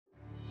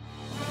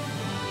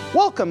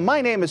Welcome,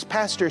 my name is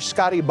Pastor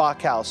Scotty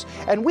Bachhaus,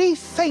 and we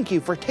thank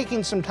you for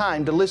taking some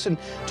time to listen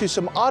to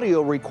some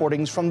audio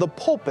recordings from the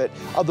pulpit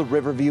of the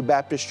Riverview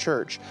Baptist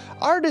Church.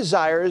 Our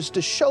desire is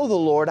to show the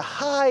Lord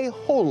high,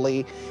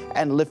 holy,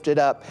 and lifted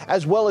up,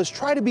 as well as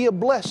try to be a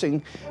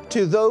blessing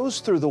to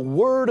those through the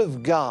Word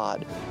of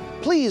God.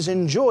 Please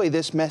enjoy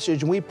this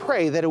message, and we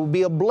pray that it will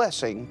be a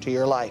blessing to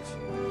your life.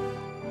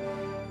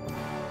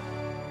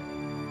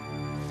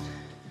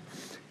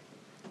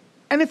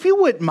 And if you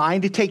wouldn't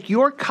mind to take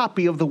your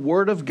copy of the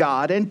Word of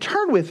God and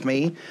turn with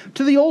me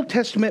to the Old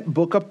Testament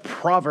book of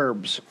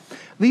Proverbs.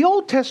 The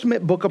Old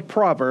Testament book of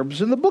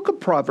Proverbs, in the book of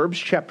Proverbs,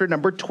 chapter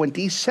number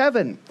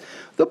 27.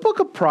 The book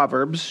of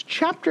Proverbs,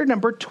 chapter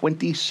number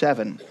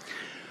 27.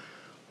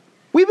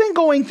 We've been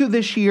going through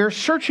this year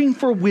searching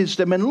for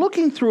wisdom and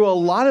looking through a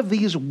lot of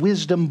these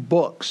wisdom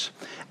books.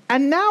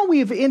 And now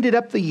we've ended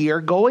up the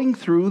year going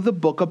through the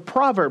book of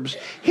Proverbs,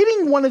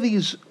 hitting one of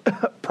these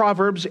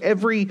Proverbs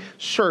every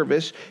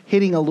service,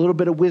 hitting a little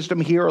bit of wisdom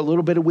here, a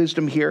little bit of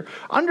wisdom here,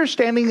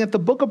 understanding that the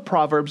book of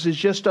Proverbs is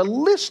just a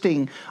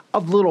listing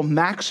of little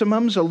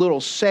maxims, a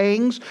little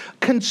sayings,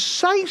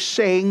 concise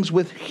sayings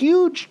with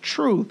huge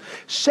truth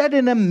said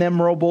in a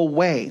memorable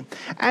way.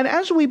 And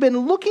as we've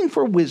been looking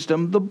for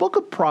wisdom, the book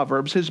of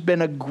Proverbs has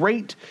been a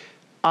great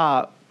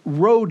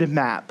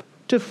roadmap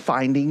to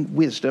finding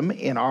wisdom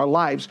in our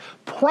lives.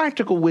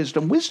 Practical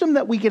wisdom, wisdom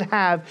that we can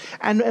have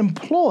and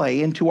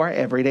employ into our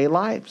everyday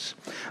lives.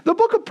 The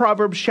book of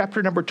Proverbs,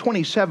 chapter number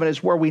 27,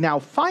 is where we now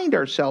find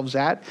ourselves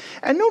at.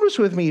 And notice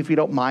with me, if you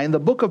don't mind, the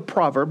book of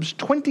Proverbs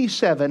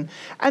 27,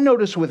 and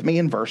notice with me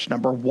in verse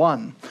number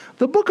 1.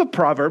 The book of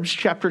Proverbs,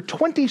 chapter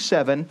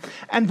 27,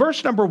 and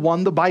verse number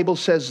 1, the Bible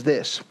says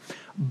this: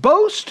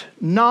 "Boast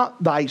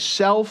not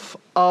thyself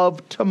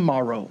of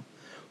tomorrow,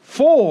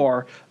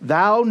 for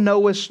thou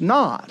knowest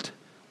not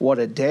what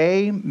a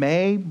day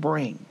may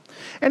bring."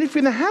 And if you're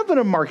in the habit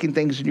of marking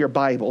things in your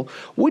Bible,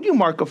 would you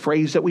mark a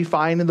phrase that we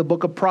find in the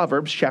book of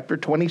Proverbs, chapter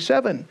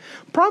 27?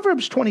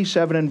 Proverbs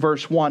 27 and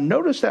verse 1.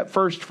 Notice that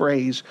first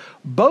phrase,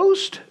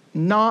 "Boast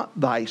not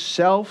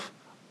thyself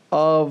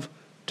of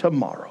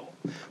tomorrow."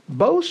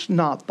 Boast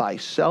not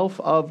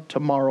thyself of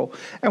tomorrow.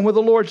 And with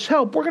the Lord's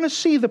help, we're going to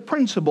see the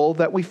principle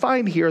that we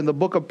find here in the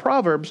book of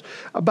Proverbs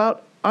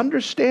about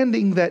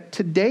understanding that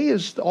today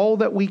is all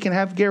that we can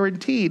have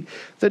guaranteed,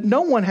 that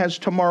no one has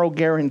tomorrow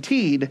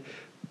guaranteed.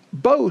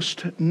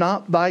 Boast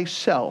not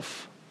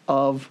thyself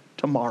of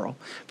tomorrow.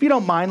 If you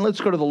don't mind, let's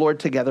go to the Lord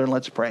together and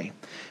let's pray.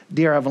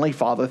 Dear Heavenly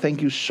Father,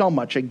 thank you so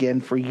much again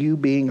for you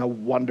being a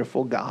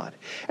wonderful God.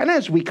 And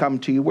as we come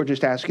to you, we're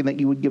just asking that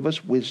you would give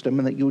us wisdom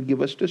and that you would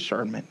give us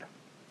discernment.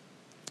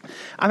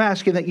 I'm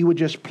asking that you would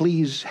just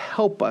please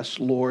help us,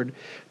 Lord,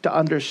 to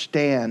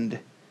understand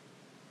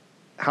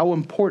how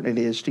important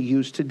it is to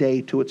use today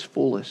to its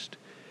fullest,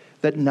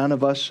 that none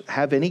of us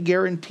have any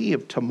guarantee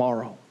of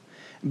tomorrow.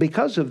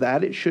 Because of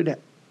that, it should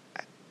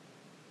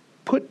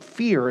put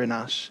fear in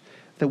us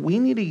that we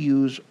need to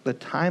use the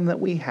time that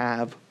we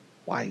have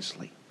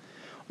wisely.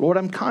 Lord,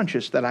 I'm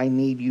conscious that I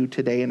need you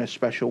today in a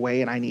special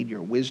way, and I need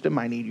your wisdom,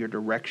 I need your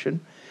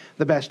direction.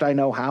 The best I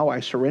know how,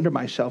 I surrender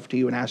myself to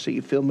you and ask that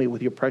you fill me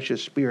with your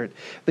precious Spirit,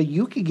 that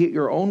you can get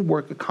your own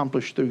work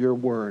accomplished through your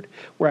word.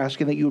 We're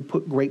asking that you would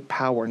put great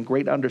power and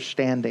great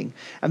understanding,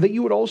 and that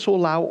you would also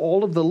allow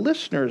all of the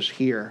listeners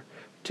here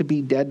to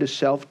be dead to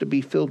self, to be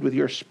filled with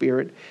your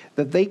Spirit,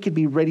 that they could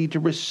be ready to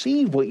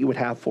receive what you would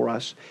have for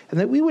us, and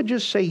that we would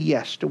just say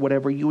yes to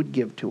whatever you would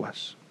give to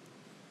us.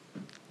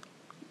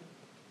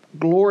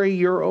 Glory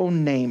your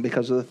own name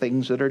because of the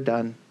things that are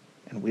done,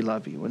 and we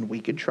love you, and we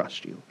can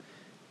trust you.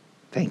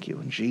 Thank you.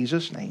 In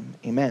Jesus' name,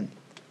 amen.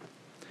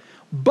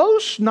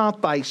 Boast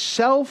not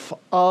thyself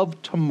of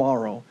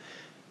tomorrow.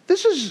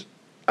 This is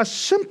a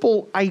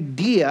simple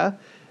idea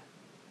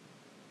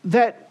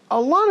that a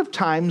lot of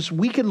times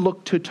we can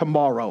look to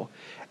tomorrow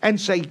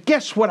and say,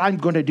 guess what I'm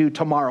going to do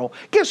tomorrow?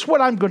 Guess what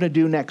I'm going to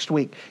do next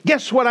week?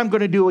 Guess what I'm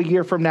going to do a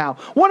year from now?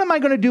 What am I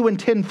going to do in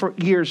 10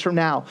 years from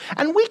now?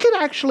 And we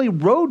can actually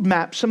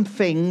roadmap some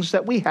things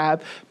that we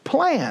have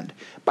planned.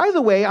 By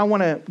the way, I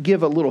want to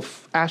give a little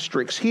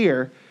asterisk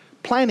here.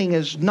 Planning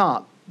is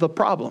not the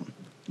problem.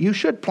 You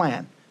should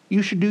plan.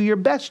 You should do your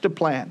best to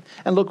plan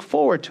and look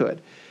forward to it.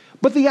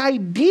 But the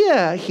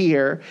idea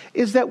here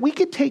is that we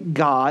could take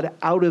God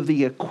out of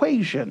the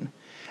equation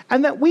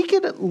and that we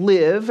could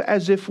live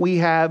as if we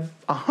have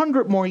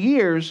 100 more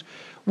years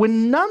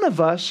when none of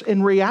us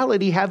in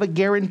reality have a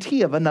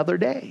guarantee of another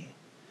day.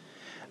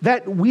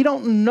 That we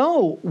don't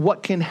know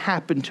what can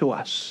happen to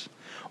us.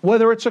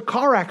 Whether it's a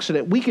car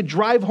accident, we could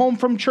drive home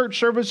from church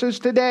services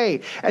today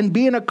and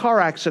be in a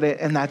car accident,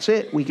 and that's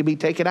it. We could be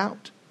taken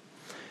out.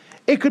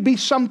 It could be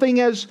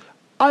something as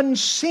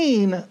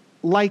unseen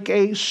like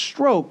a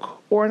stroke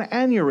or an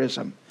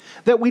aneurysm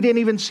that we didn't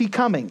even see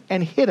coming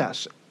and hit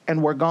us,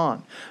 and we're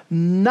gone.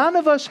 None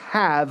of us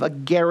have a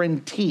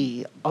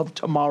guarantee of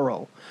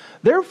tomorrow.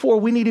 Therefore,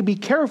 we need to be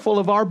careful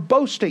of our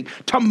boasting.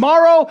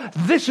 Tomorrow,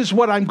 this is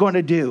what I'm going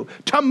to do.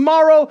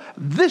 Tomorrow,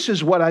 this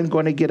is what I'm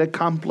going to get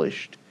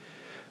accomplished.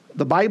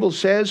 The Bible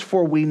says,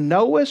 "For we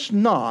knowest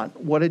not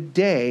what a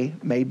day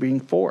may bring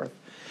forth."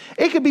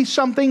 It could be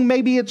something,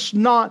 maybe it's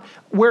not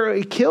where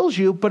it kills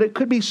you, but it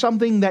could be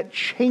something that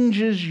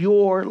changes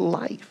your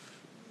life.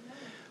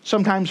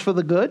 Sometimes for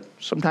the good,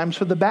 sometimes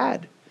for the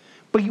bad.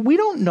 But we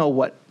don't know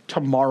what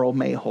tomorrow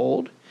may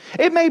hold.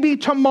 It may be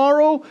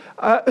tomorrow,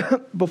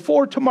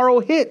 before tomorrow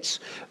hits,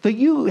 that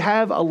you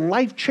have a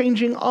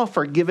life-changing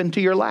offer given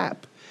to your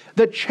lap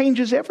that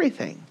changes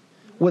everything.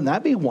 Wouldn't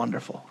that be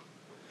wonderful?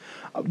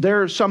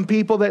 There are some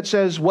people that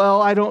says,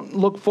 well, I don't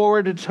look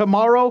forward to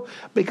tomorrow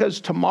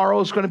because tomorrow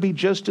is going to be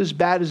just as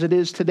bad as it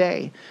is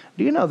today.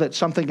 Do you know that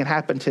something can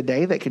happen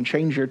today that can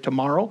change your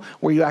tomorrow,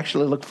 where you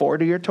actually look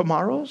forward to your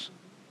tomorrows?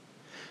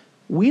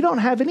 We don't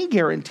have any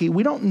guarantee.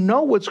 We don't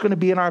know what's going to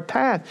be in our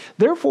path.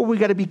 Therefore, we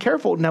got to be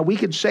careful. Now, we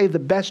could say the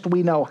best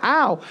we know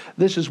how,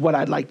 this is what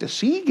I'd like to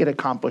see get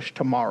accomplished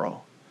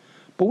tomorrow.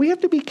 But we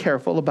have to be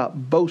careful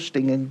about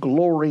boasting and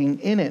glorying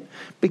in it,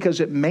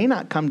 because it may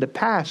not come to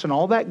pass, and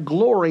all that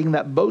glorying,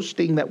 that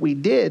boasting that we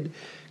did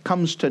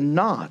comes to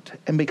naught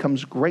and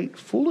becomes great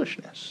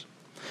foolishness.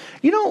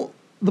 You know,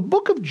 the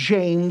book of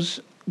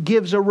James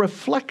gives a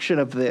reflection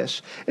of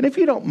this. And if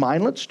you don't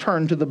mind, let's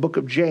turn to the book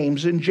of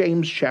James in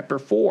James chapter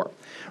 4.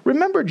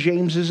 Remember,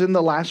 James is in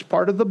the last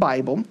part of the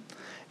Bible.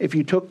 If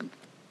you took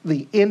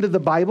the end of the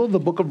Bible, the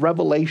book of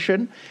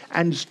Revelation,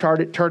 and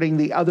started turning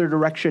the other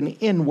direction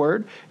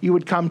inward, you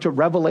would come to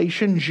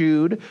Revelation,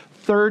 Jude,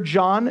 3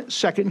 John,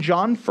 2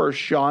 John, 1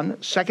 John,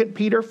 2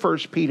 Peter, 1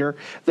 Peter.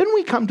 Then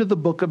we come to the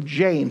book of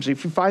James.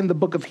 If you find the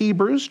book of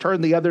Hebrews,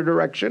 turn the other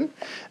direction.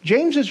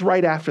 James is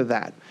right after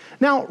that.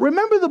 Now,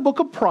 remember, the book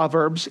of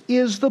Proverbs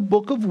is the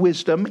book of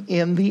wisdom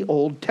in the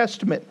Old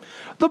Testament.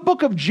 The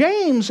book of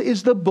James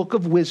is the book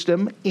of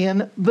wisdom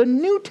in the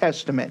New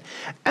Testament.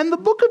 And the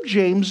book of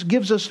James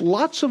gives us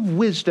lots of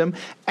wisdom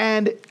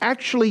and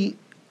actually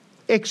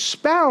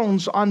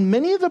expounds on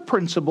many of the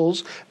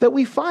principles that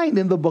we find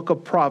in the book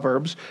of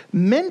Proverbs,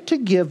 meant to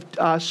give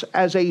us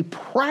as a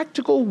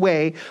practical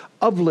way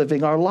of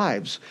living our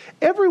lives.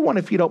 Everyone,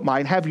 if you don't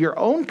mind, have your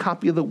own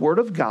copy of the Word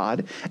of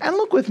God, and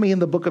look with me in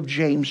the book of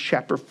James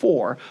chapter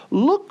 4.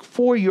 Look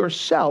for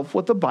yourself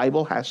what the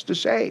Bible has to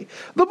say.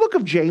 The book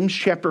of James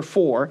chapter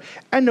 4,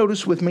 and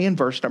notice with me in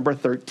verse number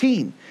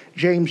 13.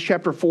 James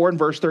chapter 4 and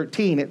verse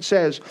 13, it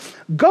says,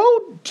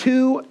 "Go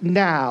to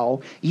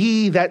now,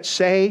 ye that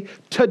say,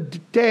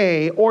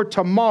 today or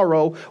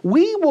tomorrow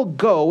we will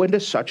go into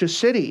such a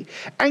city,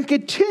 and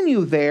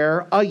continue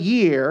there a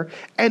year,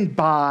 and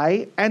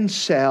buy and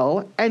sell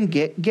and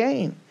get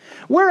gain.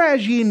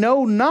 Whereas ye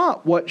know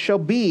not what shall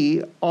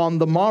be on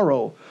the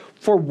morrow.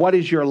 For what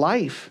is your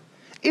life?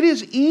 It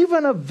is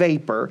even a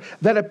vapor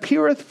that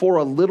appeareth for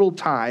a little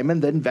time,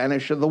 and then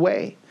vanisheth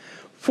away.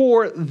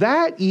 For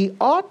that ye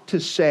ought to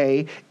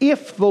say,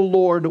 if the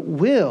Lord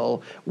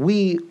will,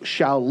 we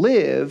shall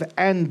live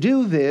and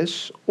do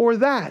this or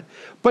that.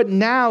 But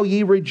now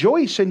ye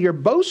rejoice in your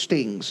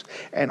boastings,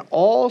 and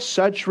all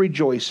such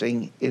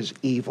rejoicing is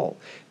evil.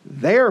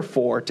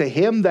 Therefore, to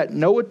him that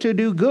knoweth to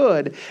do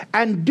good,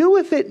 and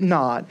doeth it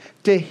not,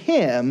 to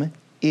him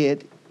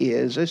it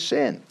is a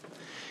sin."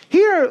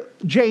 Here,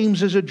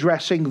 James is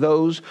addressing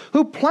those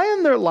who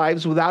plan their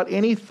lives without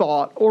any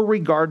thought or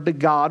regard to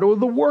God or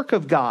the work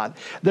of God.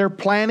 They're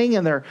planning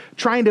and they're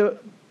trying to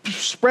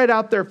spread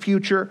out their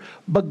future,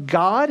 but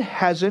God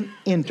hasn't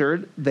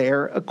entered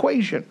their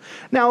equation.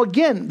 Now,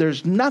 again,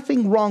 there's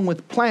nothing wrong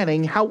with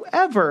planning.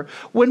 However,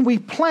 when we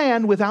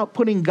plan without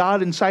putting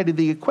God inside of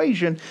the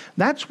equation,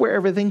 that's where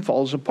everything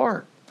falls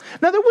apart.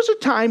 Now, there was a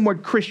time when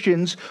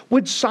Christians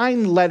would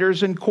sign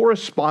letters and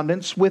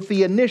correspondence with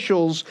the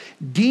initials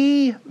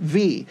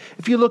DV.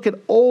 If you look at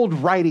old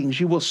writings,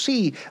 you will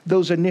see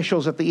those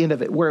initials at the end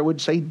of it where it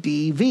would say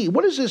DV.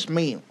 What does this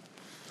mean?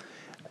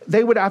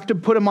 They would have to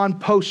put them on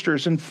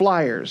posters and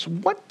flyers.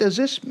 What does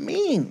this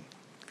mean?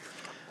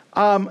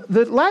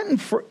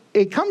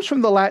 It comes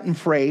from the Latin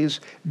phrase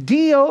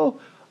Dio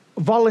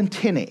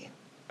volentini,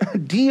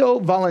 Dio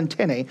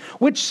volentini,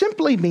 which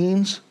simply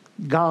means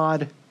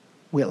God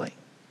willing.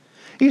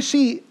 You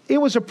see, it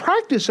was a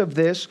practice of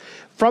this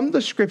from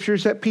the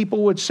scriptures that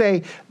people would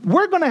say,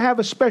 we're going to have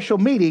a special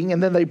meeting,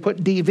 and then they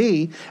put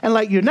DV, and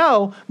let you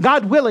know,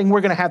 God willing, we're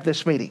going to have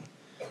this meeting.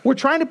 We're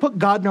trying to put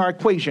God in our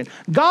equation.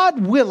 God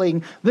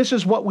willing, this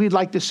is what we'd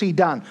like to see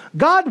done.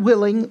 God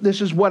willing,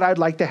 this is what I'd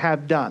like to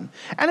have done.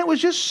 And it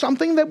was just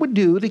something that would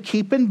do to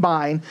keep in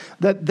mind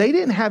that they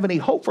didn't have any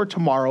hope for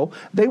tomorrow.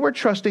 They were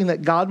trusting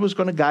that God was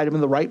going to guide them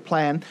in the right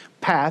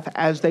path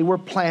as they were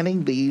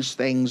planning these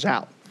things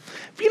out.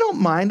 If you don't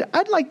mind,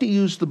 I'd like to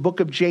use the book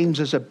of James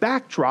as a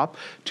backdrop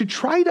to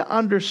try to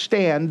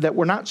understand that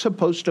we're not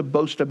supposed to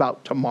boast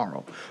about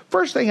tomorrow.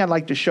 First thing I'd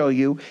like to show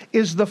you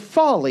is the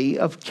folly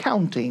of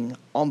counting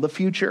on the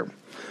future.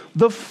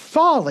 The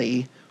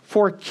folly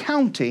for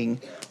counting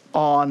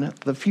on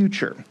the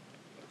future.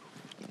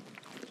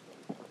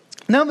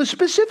 Now, the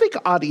specific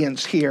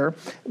audience here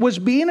was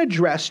being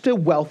addressed to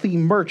wealthy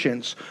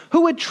merchants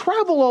who would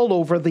travel all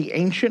over the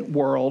ancient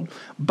world,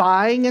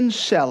 buying and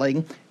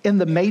selling in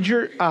the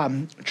major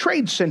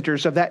trade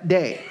centers of that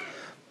day.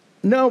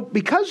 No,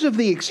 because of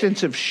the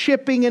extensive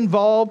shipping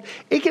involved,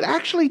 it could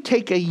actually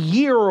take a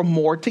year or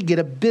more to get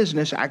a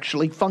business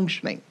actually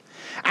functioning.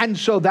 And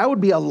so that would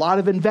be a lot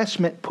of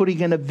investment putting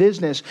in a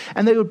business,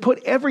 and they would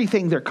put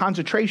everything, their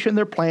concentration,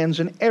 their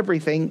plans, and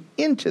everything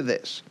into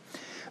this.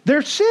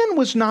 Their sin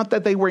was not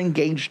that they were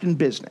engaged in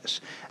business.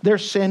 Their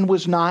sin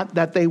was not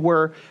that they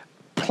were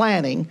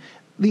planning.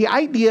 The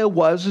idea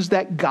is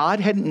that God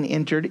hadn't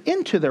entered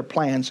into their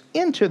plans,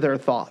 into their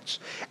thoughts.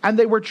 And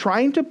they were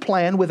trying to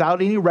plan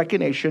without any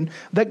recognition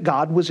that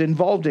God was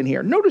involved in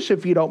here. Notice,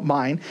 if you don't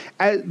mind,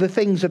 the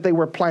things that they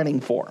were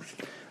planning for.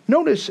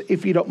 Notice,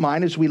 if you don't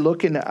mind, as we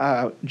look in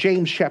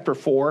James chapter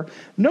 4,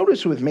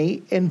 notice with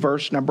me in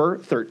verse number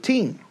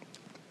 13.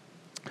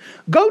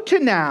 Go to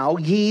now,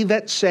 ye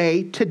that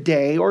say,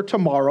 today or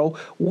tomorrow,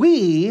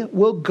 we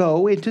will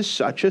go into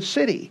such a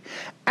city,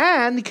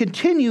 and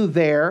continue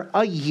there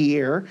a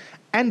year,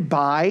 and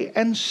buy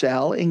and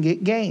sell and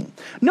get gain.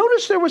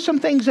 Notice there were some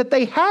things that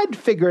they had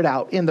figured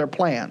out in their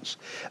plans.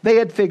 They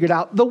had figured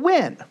out the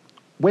when.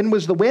 When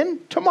was the when?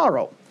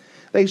 Tomorrow.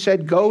 They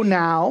said, go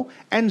now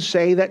and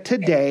say that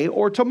today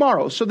or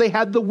tomorrow. So they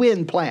had the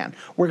when plan.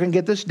 We're going to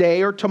get this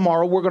day or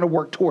tomorrow. We're going to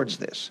work towards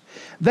this.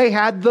 They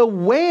had the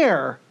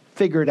where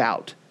figured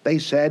out. They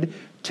said,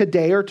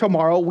 today or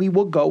tomorrow we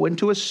will go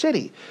into a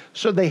city.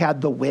 So they had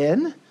the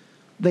when,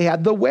 they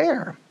had the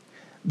where.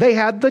 They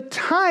had the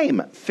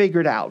time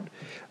figured out.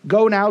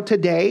 Go now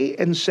today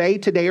and say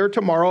today or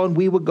tomorrow, and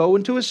we will go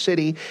into a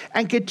city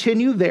and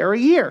continue there a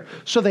year.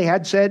 So they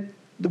had said,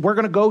 we're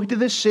going to go to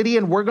this city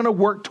and we're going to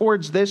work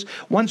towards this.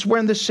 Once we're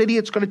in the city,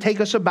 it's going to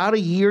take us about a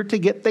year to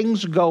get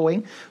things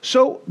going.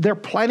 So they're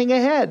planning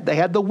ahead. They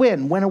had the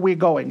when. When are we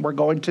going? We're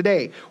going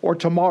today or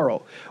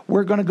tomorrow.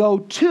 We're going to go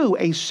to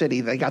a city.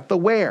 They got the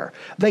where.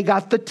 They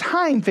got the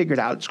time figured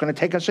out. It's going to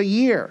take us a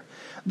year.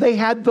 They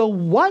had the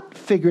what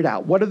figured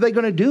out. What are they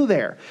going to do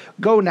there?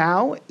 Go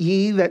now,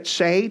 ye that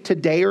say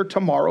today or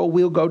tomorrow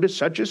we'll go to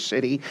such a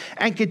city,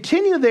 and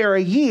continue there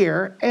a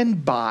year,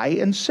 and buy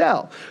and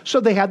sell. So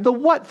they had the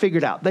what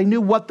figured out. They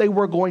knew what they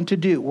were going to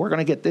do. We're going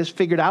to get this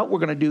figured out. We're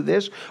going to do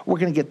this. We're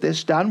going to get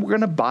this done. We're going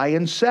to buy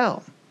and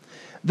sell.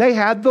 They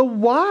had the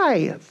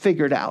why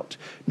figured out.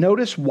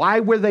 Notice, why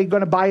were they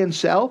going to buy and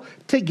sell?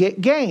 To get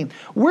gain.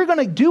 We're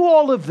going to do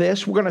all of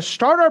this. We're going to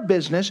start our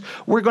business.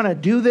 We're going to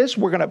do this.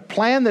 We're going to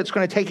plan that's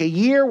going to take a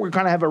year. We're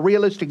going to have a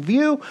realistic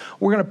view.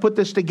 We're going to put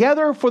this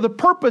together for the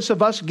purpose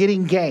of us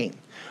getting gain.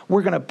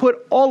 We're going to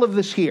put all of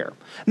this here.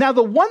 Now,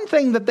 the one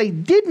thing that they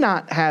did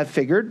not have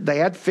figured, they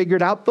had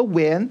figured out the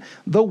when,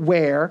 the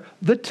where,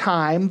 the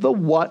time, the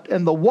what,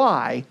 and the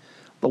why.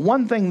 The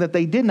one thing that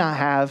they did not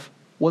have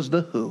was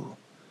the who.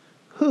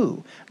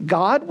 Who?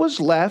 God was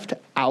left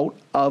out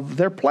of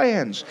their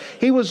plans.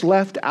 He was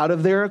left out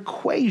of their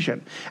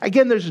equation.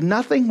 Again, there's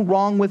nothing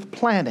wrong with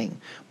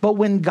planning. But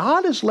when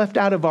God is left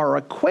out of our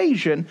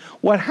equation,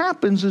 what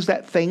happens is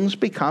that things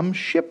become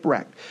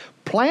shipwrecked.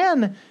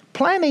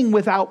 Planning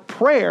without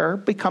prayer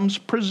becomes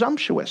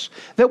presumptuous.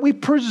 That we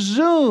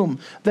presume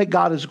that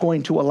God is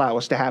going to allow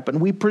us to happen.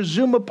 We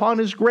presume upon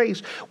His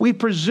grace. We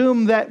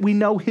presume that we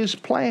know His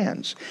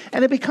plans.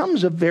 And it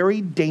becomes a very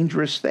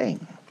dangerous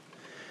thing.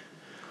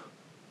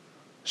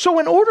 So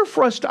in order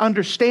for us to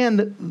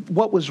understand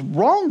what was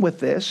wrong with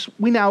this,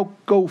 we now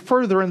go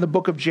further in the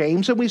book of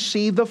James and we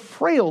see the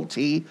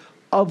frailty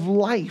of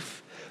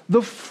life.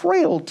 The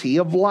frailty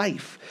of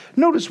life.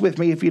 Notice with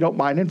me, if you don't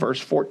mind, in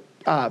verse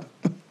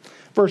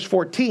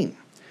 14.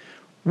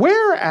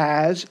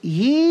 Whereas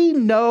ye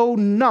know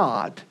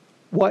not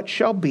what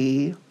shall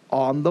be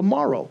on the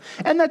morrow.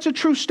 And that's a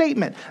true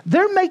statement.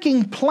 They're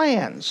making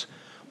plans.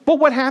 But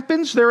what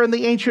happens? They're in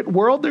the ancient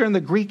world. They're in the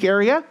Greek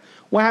area.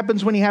 What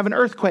happens when you have an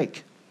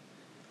earthquake?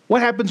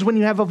 What happens when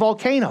you have a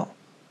volcano?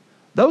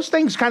 Those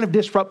things kind of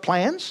disrupt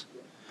plans.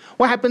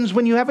 What happens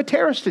when you have a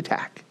terrorist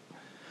attack?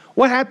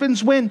 What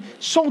happens when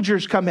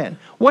soldiers come in?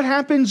 What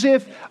happens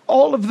if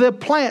all of the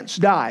plants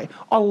die?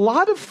 A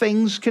lot of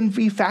things can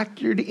be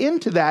factored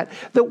into that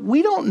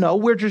we don't know.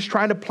 We're just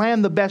trying to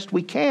plan the best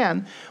we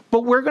can,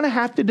 but we're going to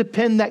have to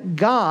depend that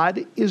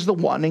God is the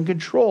one in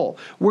control.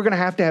 We're going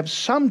to have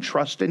some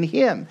trust in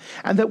Him,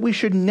 and that we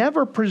should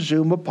never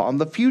presume upon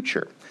the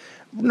future.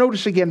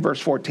 Notice again verse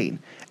 14.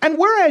 And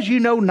whereas you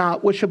know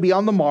not what shall be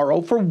on the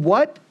morrow, for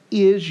what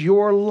is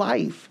your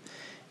life?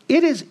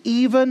 It is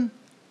even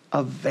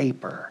a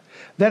vapor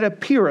that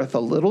appeareth a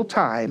little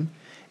time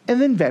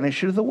and then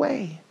vanisheth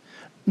away.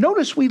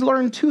 Notice we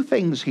learn two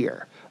things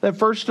here. That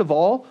first of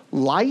all,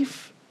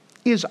 life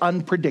is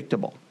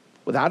unpredictable.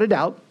 Without a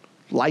doubt,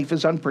 life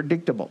is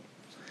unpredictable.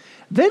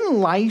 Then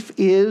life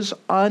is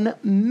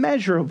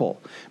unmeasurable,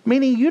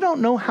 meaning you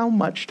don't know how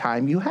much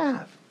time you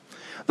have.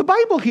 The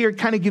Bible here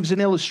kind of gives an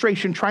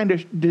illustration trying to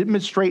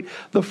demonstrate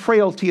the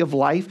frailty of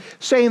life,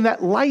 saying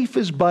that life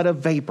is but a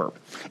vapor.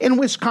 In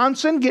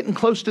Wisconsin, getting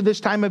close to this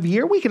time of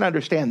year, we can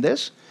understand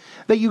this.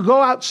 That you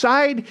go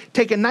outside,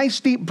 take a nice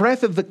deep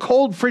breath of the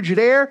cold, frigid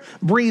air,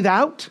 breathe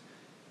out,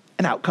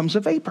 and out comes a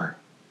vapor.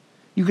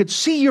 You could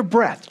see your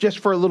breath just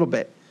for a little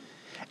bit.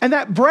 And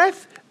that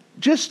breath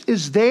just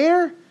is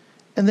there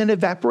and then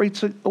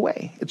evaporates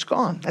away. It's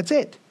gone. That's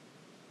it.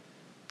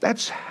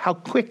 That's how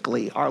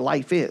quickly our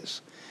life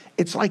is.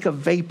 It's like a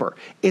vapor.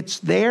 It's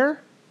there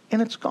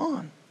and it's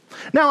gone.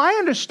 Now, I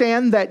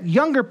understand that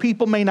younger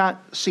people may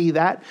not see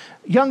that.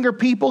 Younger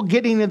people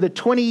getting into the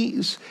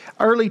 20s,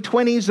 early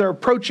 20s, they're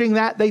approaching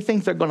that. They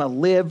think they're going to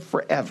live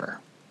forever.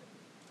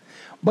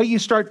 But you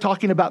start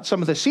talking about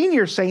some of the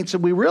senior saints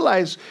and we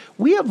realize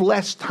we have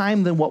less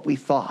time than what we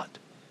thought.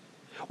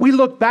 We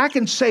look back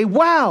and say,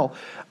 wow,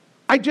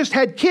 I just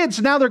had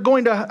kids. Now they're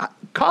going to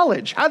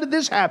college. How did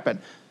this happen?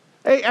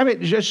 I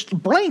mean,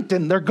 just blinked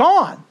and they're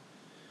gone.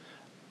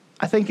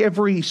 I think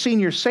every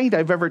senior saint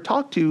I've ever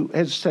talked to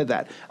has said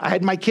that. I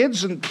had my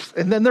kids and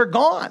then they're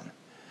gone.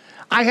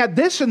 I had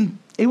this and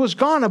it was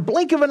gone, a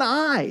blink of an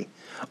eye.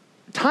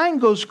 Time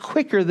goes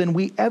quicker than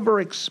we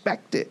ever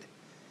expected.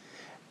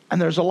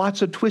 And there's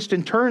lots of twists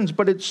and turns,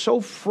 but it's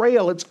so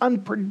frail, it's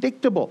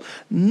unpredictable.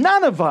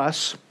 None of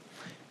us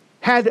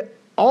had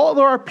all of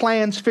our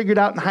plans figured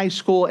out in high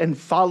school and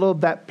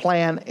followed that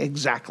plan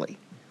exactly.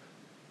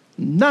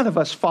 None of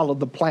us followed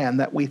the plan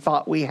that we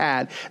thought we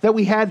had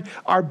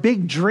our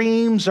big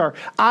dreams, our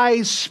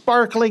eyes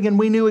sparkling, and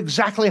we knew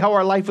exactly how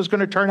our life was going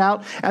to turn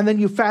out. And then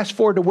you fast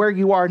forward to where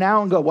you are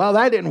now and go, well,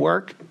 that didn't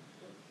work.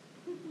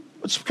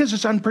 It's because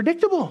it's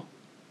unpredictable.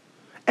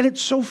 And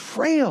it's so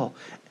frail.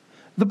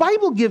 The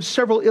Bible gives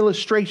several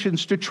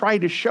illustrations to try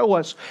to show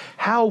us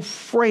how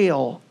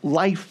frail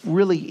life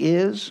really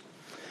is.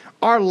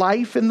 Our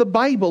life in the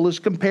Bible is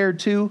compared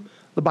to,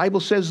 the Bible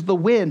says, the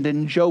wind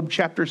in Job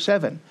chapter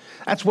 7.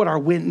 That's what our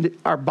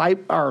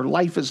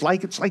life is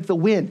like. It's like the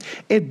wind.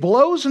 It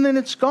blows and then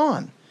it's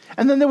gone.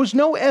 And then there was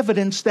no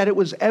evidence that it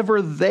was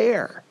ever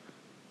there.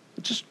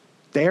 It's just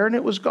there and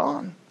it was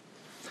gone.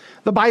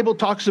 The Bible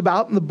talks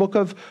about in the book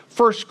of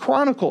 1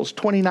 Chronicles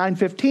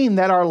 29:15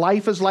 that our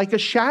life is like a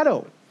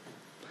shadow.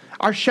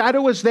 Our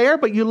shadow is there,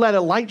 but you let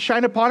a light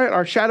shine upon it.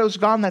 Our shadow's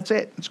gone. That's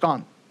it. It's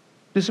gone.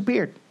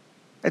 Disappeared.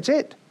 That's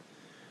it.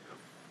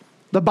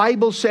 The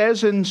Bible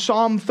says in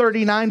Psalm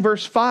 39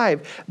 verse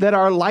 5 that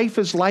our life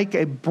is like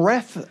a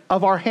breath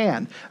of our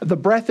hand. The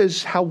breath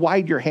is how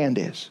wide your hand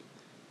is.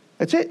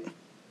 That's it.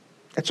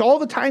 That's all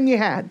the time you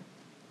had.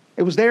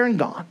 It was there and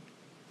gone.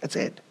 That's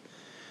it.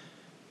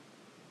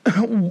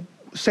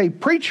 Say,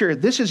 preacher,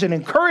 this isn't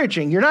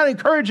encouraging. You're not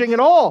encouraging at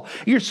all.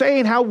 You're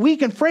saying how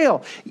weak and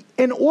frail.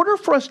 In order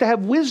for us to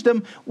have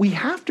wisdom, we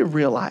have to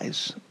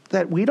realize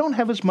that we don't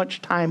have as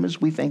much time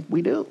as we think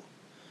we do.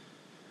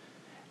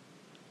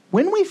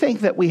 When we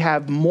think that we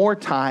have more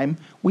time,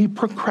 we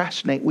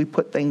procrastinate, we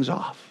put things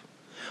off.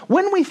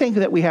 When we think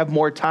that we have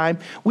more time,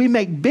 we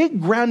make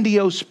big,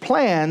 grandiose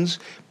plans,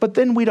 but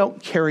then we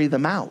don't carry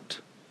them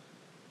out.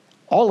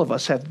 All of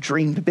us have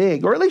dreamed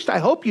big, or at least I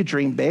hope you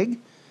dreamed big,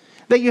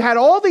 that you had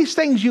all these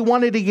things you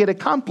wanted to get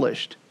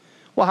accomplished.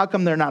 Well, how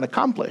come they're not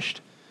accomplished?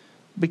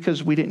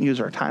 Because we didn't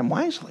use our time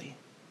wisely.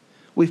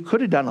 We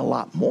could have done a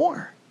lot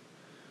more,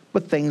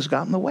 but things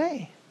got in the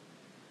way.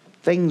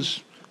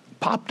 Things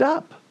popped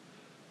up.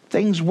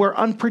 Things were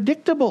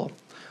unpredictable.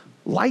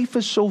 Life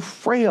is so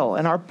frail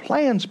and our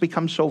plans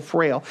become so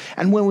frail.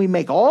 And when we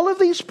make all of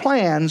these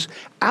plans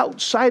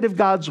outside of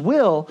God's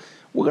will,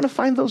 we're going to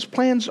find those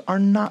plans are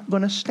not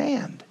going to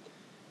stand.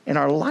 And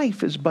our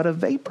life is but a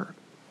vapor.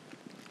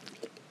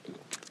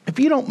 If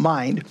you don't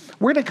mind,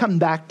 we're going to come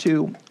back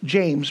to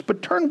James,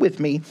 but turn with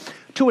me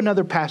to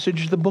another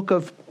passage, the book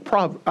of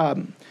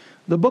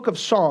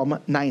Psalm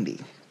 90.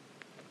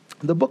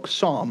 The book of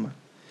Psalm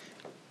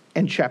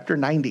and chapter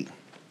 90.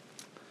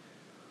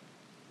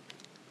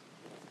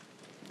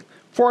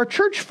 For our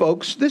church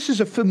folks, this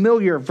is a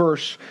familiar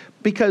verse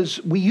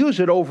because we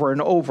use it over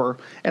and over,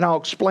 and I'll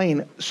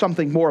explain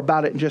something more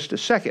about it in just a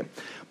second.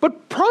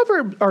 But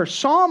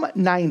Psalm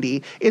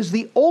 90 is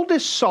the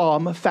oldest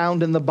psalm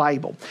found in the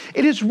Bible.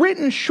 It is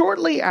written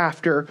shortly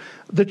after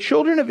the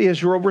children of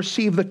Israel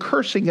received the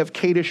cursing of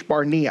Kadesh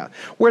Barnea,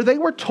 where they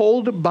were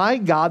told by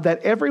God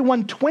that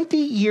everyone 20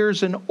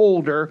 years and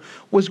older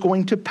was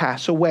going to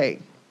pass away.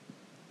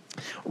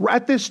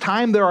 At this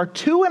time, there are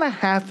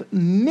 2.5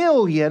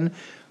 million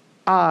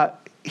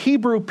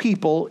Hebrew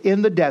people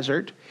in the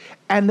desert,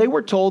 and they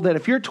were told that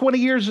if you're 20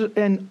 years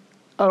and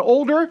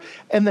older,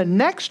 in the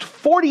next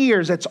 40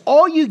 years, that's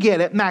all you get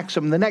at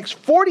maximum. The next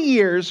 40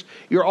 years,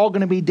 you're all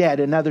going to be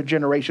dead. Another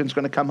generation's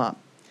going to come up.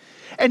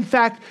 In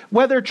fact,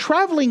 whether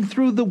traveling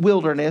through the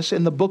wilderness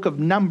in the book of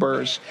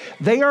Numbers,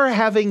 they are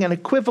having an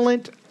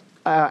equivalent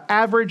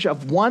average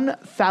of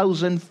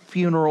 1,000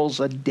 funerals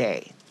a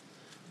day.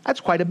 That's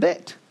quite a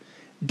bit.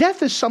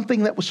 Death is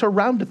something that was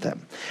surrounded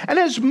them. And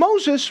as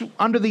Moses,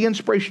 under the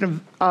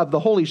inspiration of the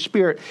Holy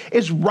Spirit,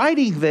 is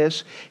writing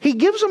this, he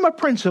gives them a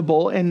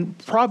principle in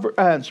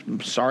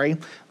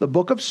the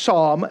book of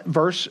Psalm,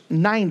 verse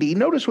 90.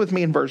 Notice with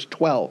me in verse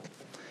 12.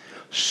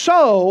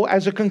 So,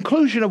 as a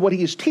conclusion of what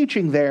he is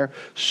teaching there,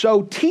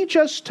 so teach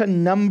us to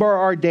number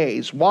our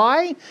days.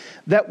 Why?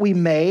 That we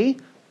may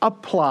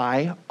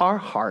apply our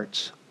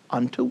hearts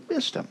unto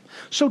wisdom.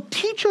 So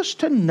teach us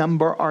to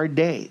number our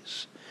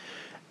days.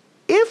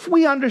 If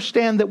we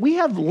understand that we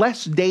have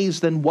less days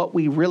than what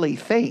we really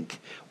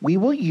think, we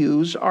will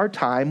use our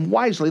time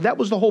wisely. That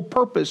was the whole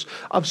purpose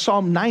of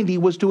Psalm 90,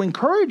 was to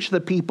encourage the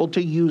people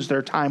to use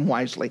their time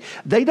wisely.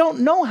 They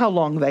don't know how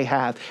long they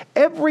have.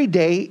 Every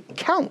day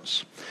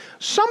counts.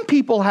 Some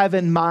people have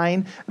in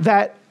mind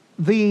that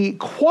the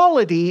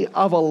quality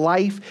of a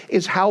life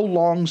is how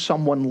long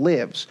someone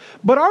lives.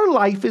 But our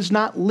life is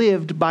not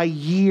lived by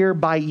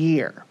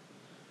year.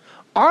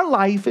 Our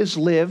life is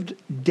lived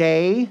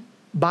day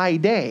by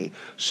day.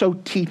 So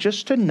teach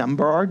us to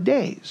number our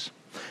days.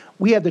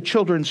 We have the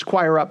children's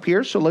choir up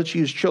here, so let's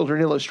use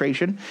children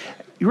illustration.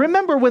 You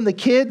remember when the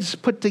kids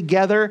put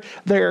together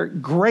their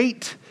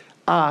great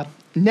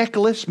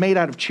necklace made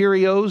out of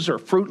Cheerios or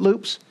Fruit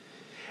Loops?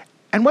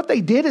 And what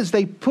they did is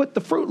they put the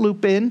Fruit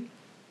Loop in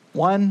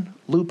one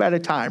loop at a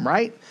time,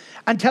 right?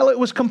 Until it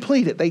was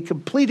completed. They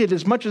completed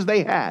as much as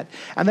they had,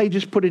 and they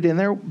just put it in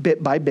there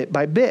bit by bit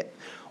by bit.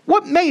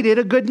 What made it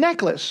a good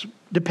necklace?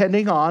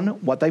 Depending on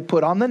what they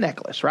put on the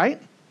necklace,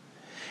 right?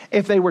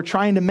 If they were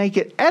trying to make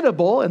it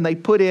edible and they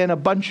put in a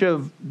bunch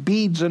of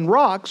beads and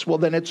rocks, well,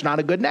 then it's not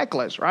a good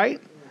necklace, right?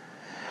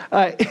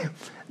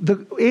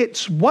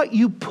 It's what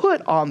you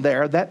put on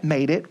there that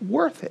made it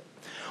worth it.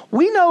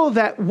 We know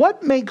that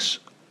what makes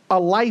a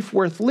life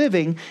worth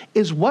living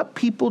is what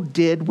people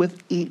did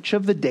with each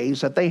of the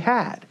days that they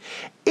had.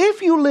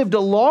 If you lived a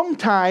long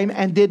time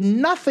and did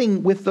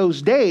nothing with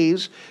those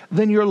days,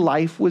 then your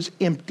life was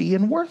empty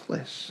and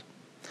worthless.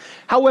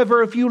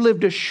 However, if you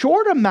lived a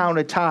short amount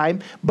of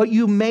time, but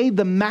you made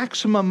the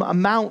maximum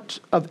amount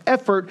of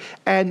effort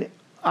and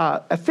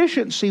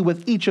efficiency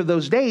with each of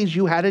those days,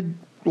 you had a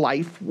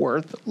life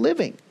worth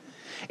living.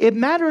 It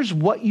matters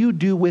what you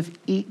do with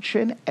each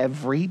and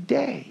every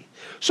day.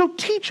 So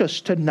teach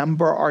us to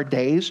number our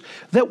days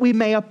that we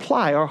may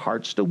apply our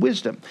hearts to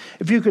wisdom.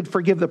 If you could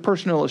forgive the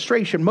personal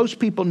illustration, most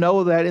people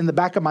know that in the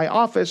back of my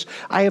office,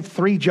 I have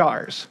 3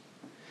 jars.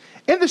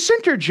 In the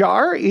center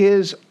jar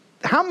is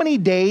how many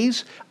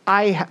days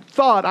I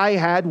thought I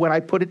had when I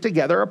put it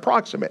together,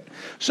 approximate.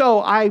 So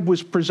I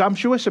was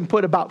presumptuous and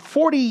put about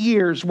 40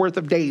 years worth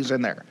of days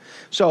in there.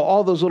 So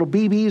all those little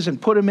BBs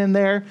and put them in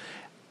there.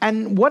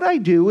 And what I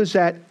do is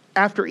that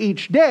after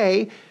each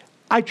day,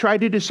 I try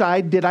to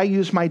decide, did I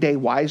use my day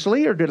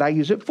wisely or did I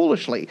use it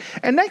foolishly?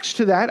 And next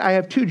to that, I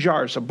have 2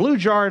 jars, a blue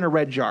jar and a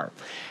red jar.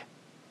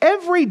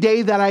 Every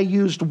day that I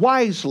used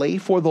wisely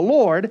for the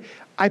Lord,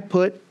 I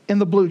put in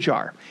the blue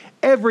jar.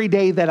 Every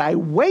day that I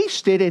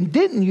wasted and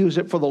didn't use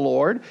it for the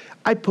Lord,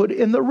 I put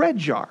in the red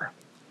jar.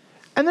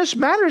 And this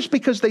matters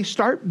because they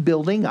start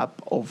building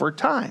up over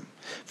time.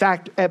 In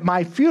fact, at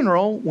my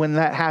funeral, when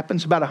that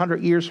happens, about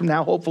 100 years from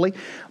now, hopefully,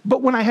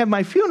 but when I have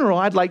my funeral,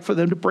 I'd like for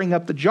them to bring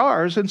up the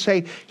jars and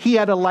say, he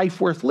had a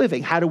life worth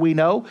living. How do we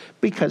know?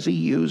 Because he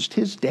used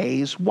his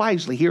days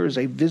wisely. Here is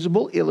a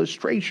visible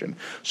illustration.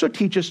 So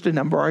teach us to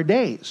number our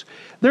days.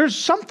 There's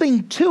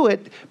something to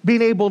it,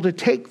 being able to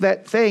take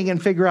that thing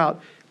and figure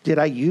out, did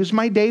I use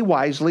my day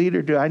wisely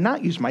or did I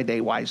not use my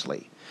day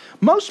wisely?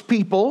 Most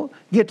people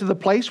get to the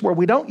place where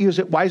we don't use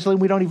it wisely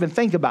and we don't even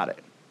think about it.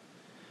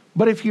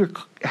 But if you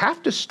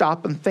have to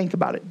stop and think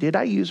about it, did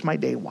I use my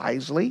day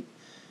wisely?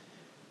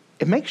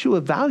 It makes you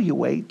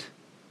evaluate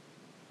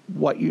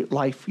what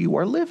life you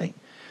are living.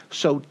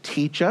 So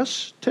teach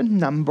us to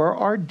number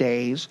our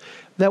days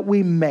that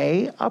we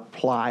may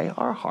apply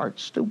our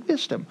hearts to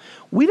wisdom.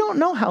 We don't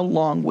know how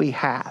long we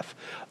have.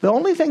 The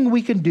only thing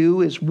we can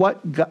do is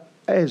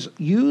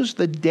use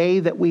the day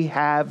that we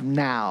have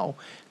now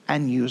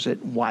and use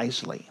it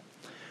wisely.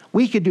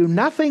 We could do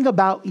nothing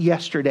about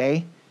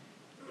yesterday,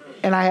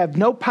 and I have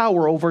no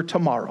power over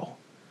tomorrow.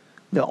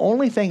 The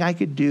only thing I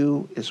could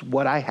do is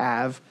what I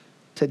have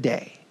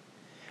today.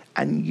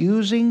 And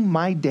using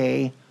my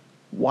day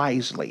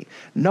wisely,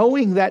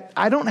 knowing that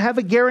I don't have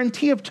a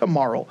guarantee of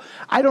tomorrow.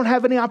 I don't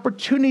have any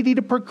opportunity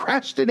to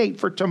procrastinate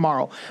for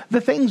tomorrow.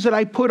 The things that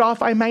I put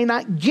off, I may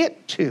not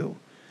get to.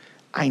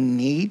 I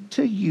need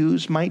to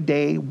use my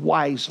day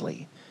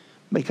wisely,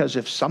 because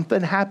if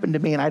something happened to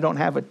me and I don't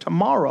have it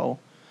tomorrow,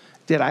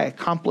 did I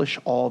accomplish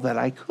all that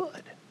I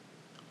could?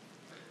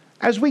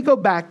 As we go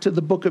back to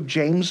the book of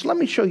James, let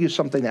me show you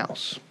something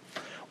else.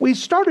 We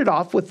started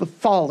off with the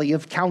folly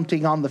of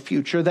counting on the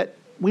future, that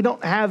we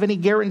don't have any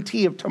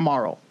guarantee of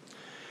tomorrow.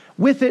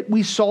 With it,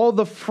 we saw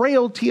the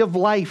frailty of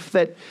life,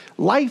 that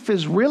life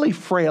is really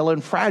frail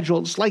and fragile.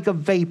 It's like a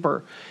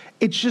vapor.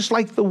 It's just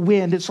like the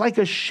wind. It's like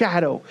a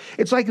shadow.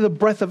 It's like the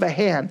breath of a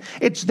hand.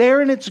 It's there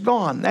and it's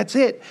gone. That's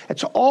it.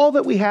 That's all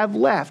that we have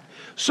left.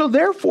 So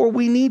therefore,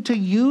 we need to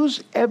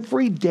use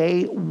every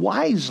day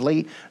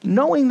wisely,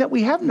 knowing that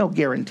we have no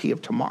guarantee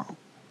of tomorrow.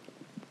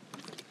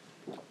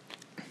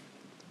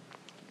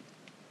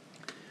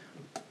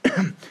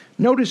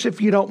 Notice,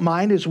 if you don't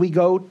mind, as we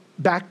go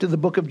back to the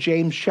book of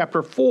James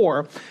chapter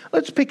 4,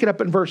 let's pick it up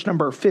in verse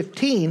number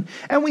 15,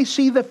 and we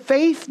see the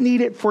faith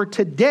needed for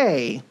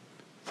today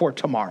for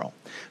tomorrow.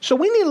 So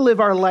we need to live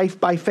our life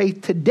by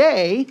faith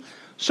today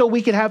so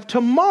we can have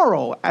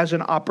tomorrow as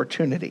an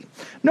opportunity.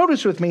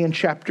 Notice with me in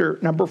chapter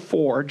number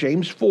 4,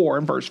 James 4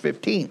 and verse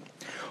 15.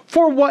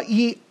 For what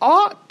ye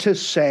ought to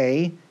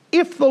say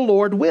if the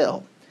Lord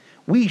will.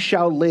 We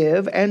shall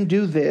live and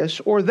do this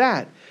or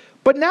that.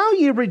 But now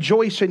ye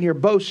rejoice in your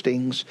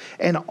boastings,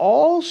 and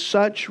all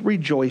such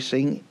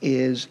rejoicing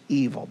is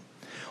evil.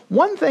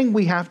 One thing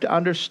we have to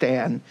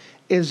understand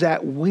is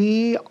that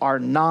we are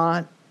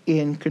not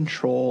in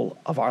control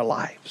of our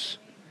lives.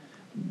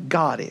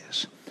 God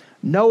is.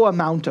 No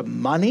amount of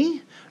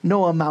money,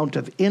 no amount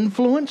of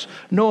influence,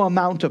 no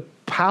amount of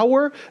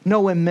power,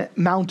 no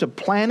amount of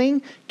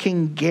planning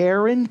can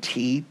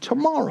guarantee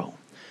tomorrow.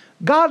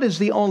 God is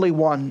the only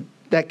one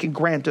that can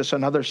grant us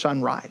another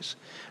sunrise.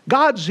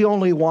 God's the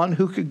only one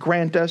who could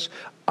grant us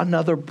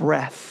another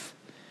breath.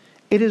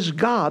 It is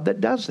God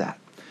that does that.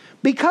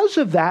 Because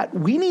of that,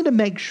 we need to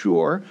make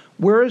sure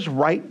we're as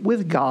right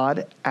with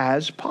God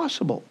as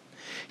possible.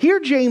 Here,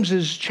 James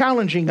is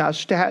challenging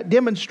us to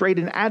demonstrate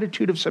an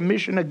attitude of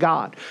submission to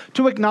God,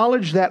 to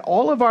acknowledge that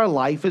all of our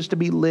life is to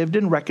be lived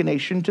in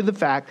recognition to the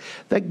fact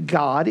that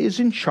God is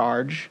in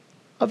charge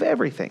of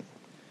everything.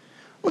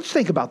 Let's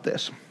think about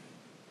this.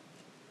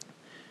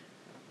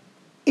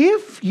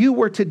 If you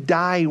were to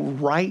die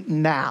right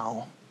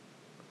now,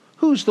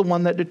 who's the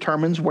one that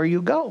determines where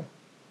you go?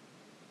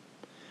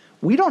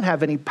 We don't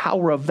have any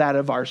power of that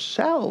of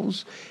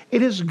ourselves.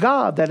 It is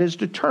God that has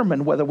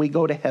determined whether we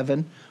go to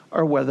heaven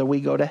or whether we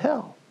go to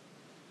hell.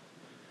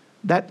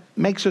 That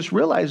makes us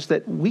realize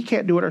that we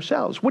can't do it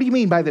ourselves. What do you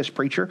mean by this,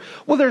 preacher?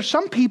 Well, there's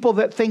some people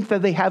that think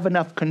that they have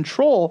enough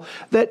control,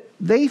 that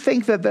they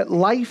think that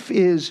life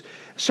is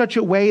such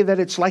a way that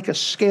it's like a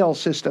scale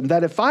system,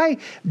 that if I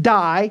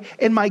die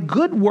and my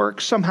good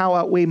works somehow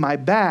outweigh my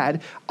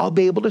bad, I'll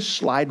be able to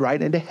slide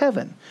right into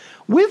heaven.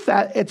 With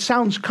that, it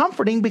sounds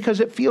comforting because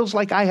it feels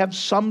like I have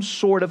some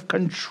sort of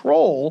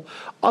control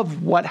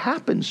of what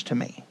happens to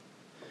me.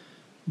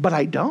 But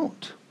I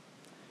don't.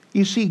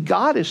 You see,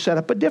 God has set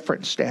up a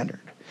different standard.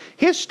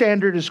 His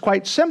standard is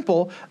quite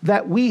simple,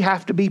 that we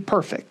have to be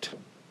perfect.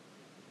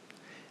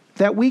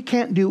 That we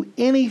can't do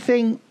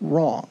anything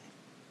wrong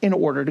in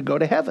order to go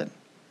to heaven.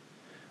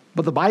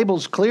 But the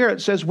Bible's clear.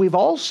 It says we've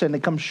all sinned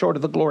and come short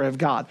of the glory of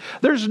God.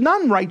 There's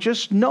none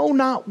righteous, no,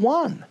 not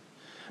one.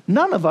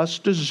 None of us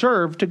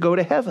deserve to go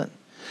to heaven.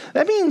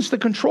 That means the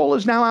control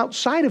is now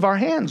outside of our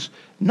hands.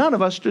 None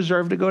of us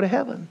deserve to go to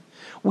heaven.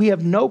 We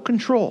have no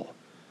control.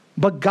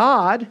 But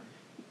God,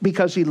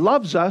 because He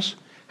loves us,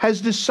 has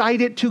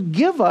decided to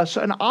give us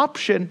an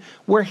option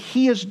where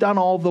He has done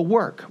all the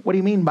work. What do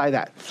you mean by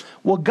that?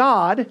 Well,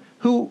 God,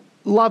 who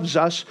loves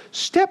us,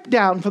 stepped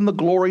down from the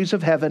glories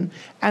of heaven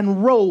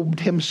and robed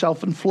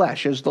Himself in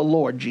flesh as the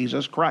Lord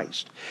Jesus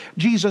Christ.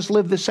 Jesus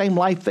lived the same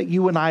life that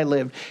you and I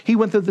lived. He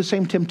went through the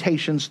same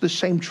temptations, the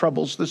same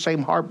troubles, the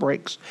same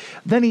heartbreaks.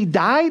 Then He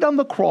died on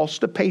the cross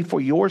to pay for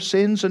your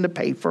sins and to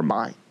pay for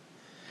mine.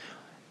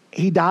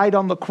 He died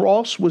on the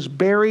cross, was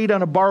buried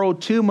on a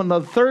borrowed tomb. On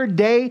the third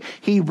day,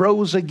 He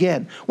rose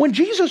again. When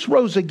Jesus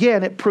rose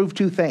again, it proved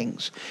two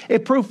things.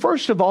 It proved,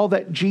 first of all,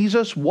 that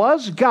Jesus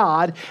was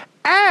God,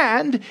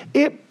 and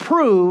it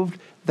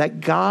proved that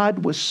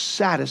God was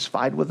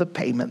satisfied with the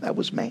payment that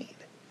was made.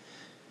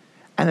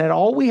 And that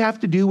all we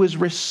have to do is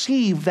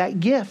receive that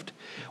gift.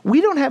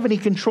 We don't have any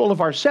control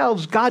of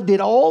ourselves. God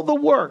did all the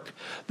work.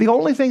 The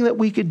only thing that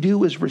we could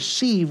do is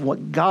receive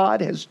what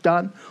God has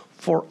done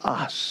for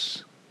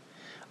us.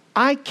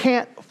 I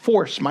can't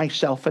force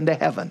myself into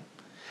heaven.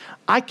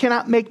 I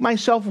cannot make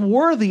myself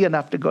worthy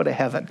enough to go to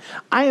heaven.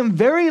 I am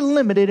very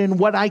limited in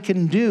what I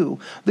can do.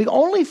 The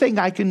only thing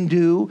I can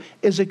do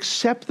is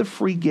accept the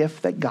free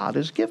gift that God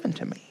has given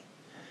to me.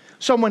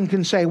 Someone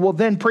can say, well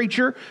then,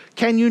 preacher,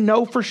 can you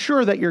know for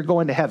sure that you're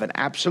going to heaven?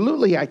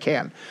 Absolutely I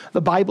can.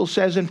 The Bible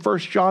says in 1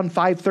 John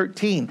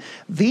 5:13,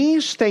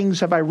 these things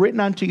have I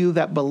written unto you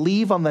that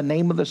believe on the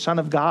name of the Son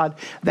of God,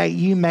 that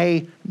ye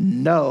may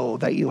know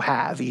that you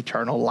have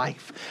eternal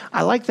life.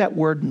 I like that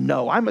word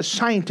know. I'm a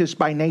scientist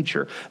by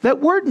nature.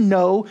 That word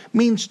know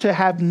means to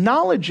have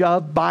knowledge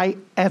of by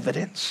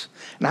evidence.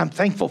 And I'm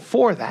thankful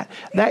for that.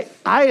 That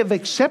I have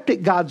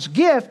accepted God's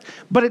gift,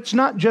 but it's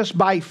not just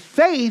by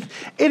faith.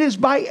 It is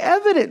by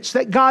evidence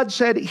that God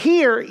said,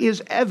 here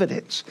is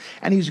evidence.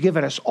 And He's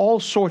given us all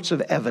sorts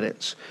of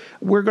evidence.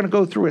 We're going to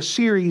go through a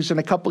series in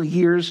a couple of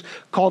years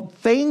called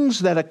Things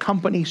That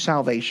Accompany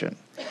Salvation.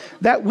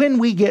 That when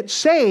we get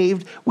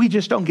saved, we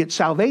just don't get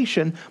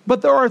salvation,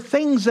 but there are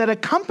things that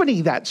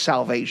accompany that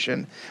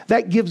salvation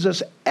that gives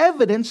us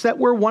evidence that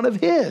we're one of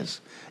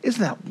His.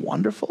 Isn't that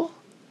wonderful?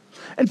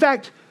 In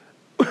fact,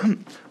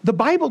 the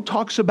Bible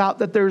talks about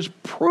that there's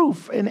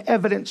proof and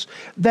evidence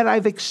that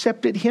I've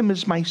accepted Him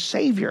as my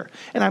Savior.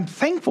 And I'm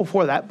thankful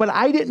for that, but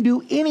I didn't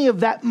do any of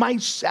that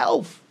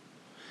myself.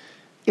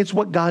 It's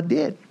what God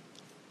did.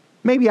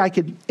 Maybe I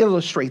could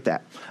illustrate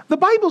that. The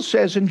Bible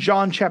says in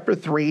John chapter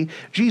 3,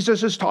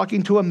 Jesus is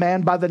talking to a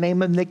man by the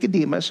name of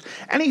Nicodemus,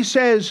 and He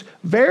says,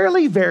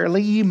 verily,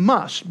 verily, ye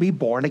must be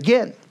born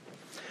again.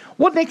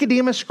 Well,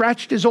 Nicodemus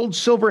scratched his old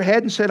silver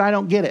head and said, I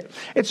don't get it.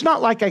 It's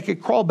not like I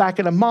could crawl back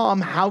into mom.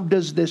 How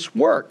does this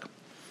work?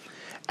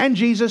 And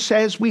Jesus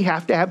says we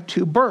have to have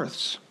two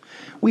births.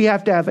 We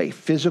have to have a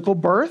physical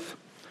birth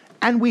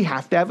and we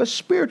have to have a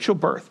spiritual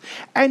birth.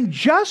 And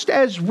just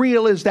as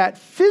real as that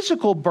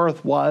physical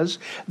birth was,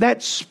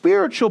 that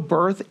spiritual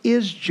birth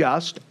is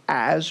just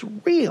as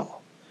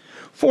real.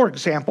 For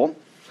example,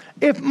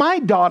 if my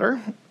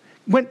daughter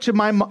went to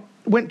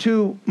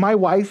my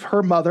wife,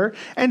 her mother,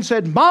 and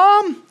said,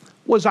 "Mom,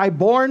 was I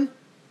born?"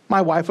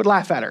 My wife would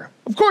laugh at her.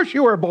 "Of course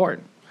you were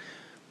born."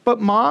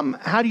 "But Mom,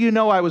 how do you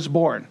know I was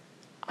born?"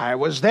 "I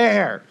was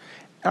there."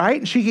 All right,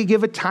 and she could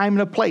give a time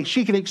and a place.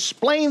 She could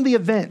explain the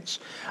events.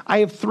 I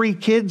have 3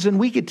 kids, and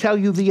we could tell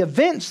you the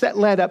events that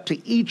led up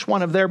to each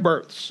one of their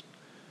births.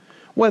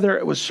 Whether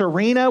it was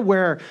Serena,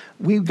 where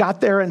we got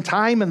there in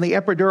time and the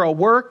epidural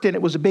worked, and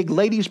it was a big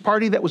ladies'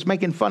 party that was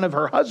making fun of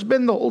her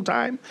husband the whole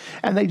time,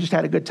 and they just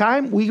had a good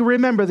time. We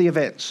remember the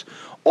events.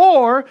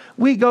 Or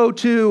we go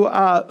to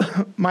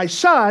my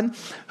son,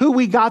 who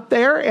we got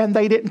there, and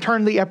they didn't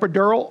turn the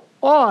epidural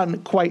on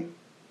quite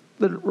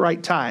the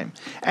right time.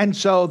 And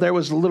so there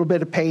was a little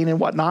bit of pain and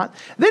whatnot.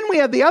 Then we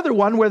had the other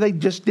one where they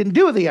just didn't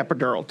do the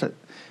epidural.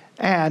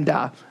 And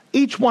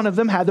each one of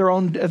them had their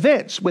own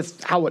events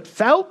with how it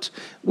felt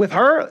with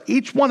her.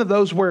 Each one of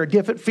those were a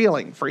different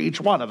feeling for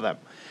each one of them.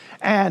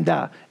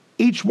 And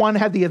each one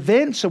had the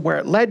events and where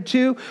it led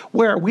to,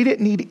 where we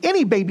didn't need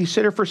any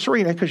babysitter for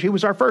Serena because she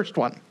was our first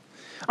one.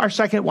 Our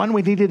second one,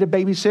 we needed a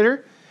babysitter.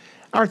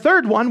 Our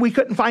third one, we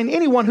couldn't find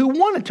anyone who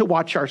wanted to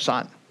watch our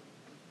son.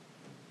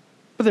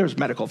 But there was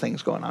medical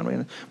things going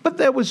on. But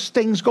there was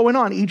things going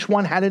on. Each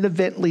one had an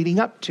event leading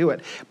up to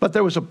it. But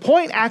there was a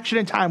point, action,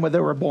 and time where they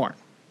were born.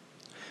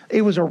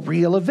 It was a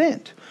real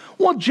event.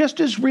 Well, just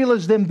as real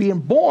as them being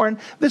born,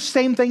 the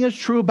same thing is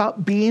true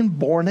about being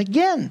born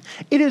again.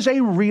 It is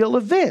a real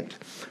event.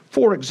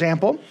 For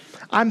example,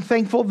 I'm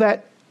thankful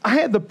that I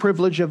had the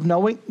privilege of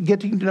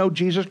getting to know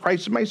Jesus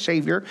Christ as my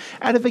Savior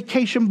at a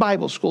vacation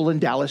Bible school in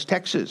Dallas,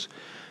 Texas.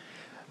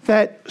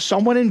 That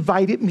someone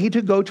invited me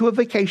to go to a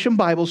vacation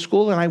Bible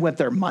school, and I went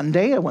there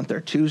Monday, I went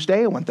there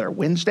Tuesday, I went there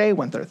Wednesday, I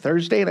went there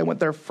Thursday, and I went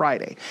there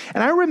Friday.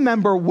 And I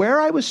remember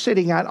where I was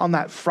sitting at on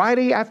that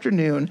Friday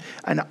afternoon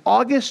in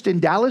August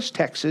in Dallas,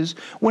 Texas,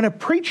 when a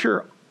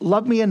preacher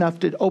loved me enough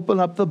to open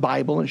up the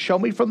Bible and show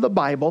me from the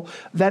Bible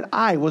that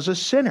I was a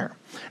sinner.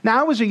 Now,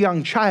 I was a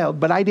young child,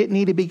 but I didn't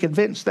need to be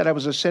convinced that I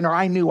was a sinner.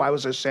 I knew I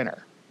was a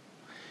sinner.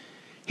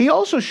 He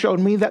also showed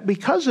me that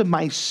because of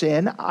my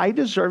sin, I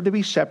deserved to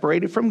be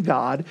separated from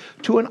God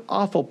to an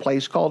awful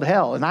place called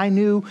hell. And I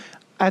knew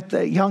at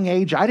the young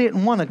age I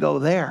didn't want to go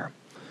there.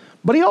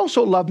 But he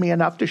also loved me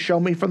enough to show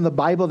me from the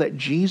Bible that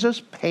Jesus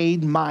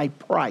paid my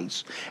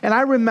price. And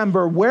I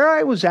remember where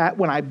I was at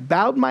when I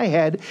bowed my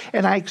head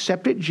and I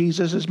accepted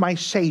Jesus as my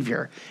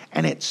Savior.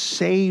 And it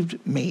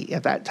saved me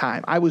at that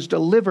time. I was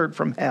delivered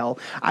from hell.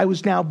 I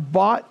was now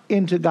bought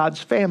into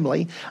God's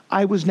family.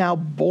 I was now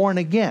born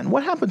again.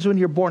 What happens when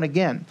you're born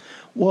again?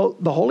 Well,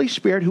 the Holy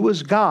Spirit, who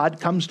is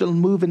God, comes to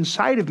move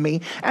inside of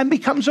me and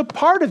becomes a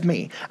part of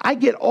me. I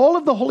get all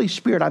of the Holy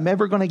Spirit I'm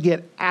ever going to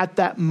get at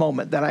that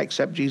moment that I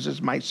accept Jesus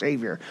as my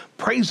Savior.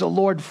 Praise the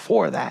Lord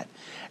for that.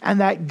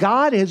 And that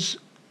God has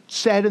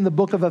said in the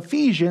book of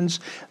Ephesians,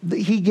 that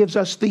he gives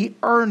us the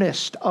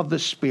earnest of the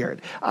Spirit.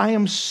 I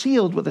am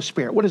sealed with the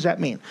Spirit. What does that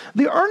mean?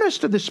 The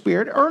earnest of the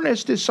Spirit,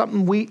 earnest is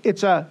something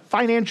it's a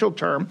financial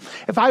term.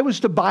 If I was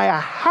to buy a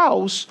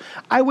house,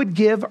 I would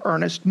give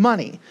earnest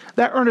money.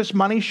 That earnest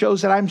money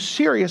shows that I'm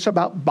serious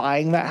about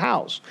buying that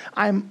house.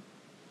 I'm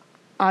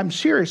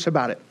serious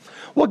about it.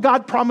 Well,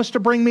 God promised to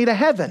bring me to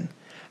heaven.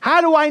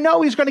 How do I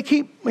know he's going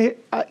to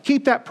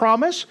keep that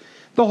promise?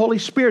 The Holy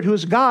Spirit, who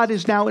is God,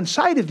 is now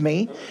inside of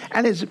me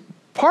and is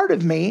part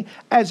of me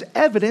as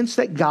evidence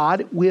that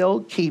God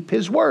will keep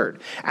his word.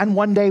 And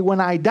one day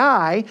when I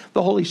die,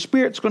 the Holy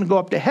Spirit's going to go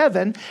up to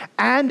heaven,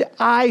 and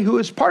I, who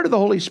is part of the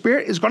Holy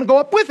Spirit, is going to go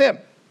up with him.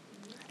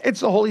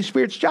 It's the Holy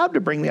Spirit's job to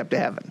bring me up to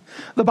heaven.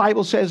 The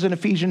Bible says in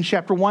Ephesians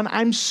chapter 1,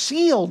 I'm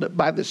sealed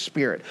by the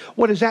Spirit.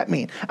 What does that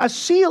mean? A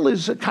seal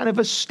is a kind of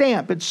a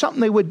stamp. It's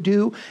something they would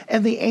do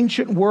in the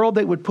ancient world.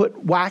 They would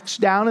put wax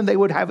down and they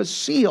would have a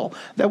seal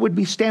that would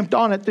be stamped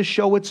on it to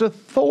show its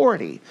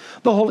authority.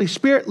 The Holy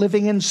Spirit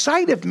living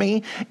inside of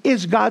me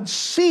is God's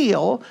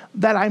seal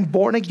that I'm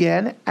born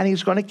again and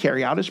he's going to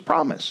carry out his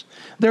promise.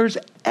 There's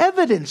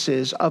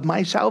evidences of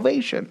my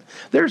salvation.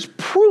 There's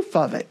proof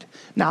of it.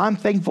 Now, I'm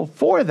thankful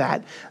for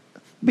that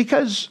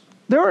because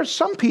there are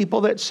some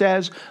people that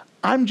says,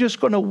 I'm just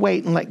going to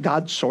wait and let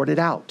God sort it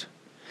out.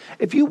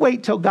 If you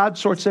wait till God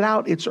sorts it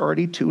out, it's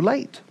already too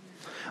late.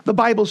 The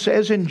Bible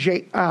says in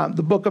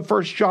the book of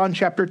 1 John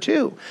chapter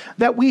 2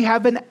 that we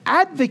have an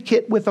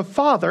advocate with the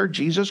Father,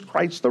 Jesus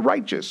Christ the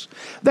righteous.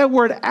 That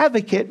word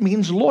advocate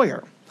means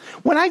lawyer.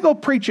 When I go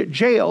preach at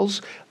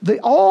jails,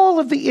 all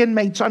of the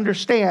inmates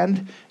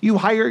understand you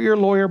hire your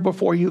lawyer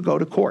before you go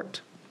to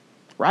court,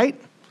 right?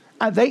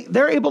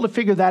 They're able to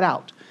figure that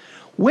out.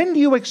 When do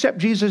you accept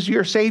Jesus as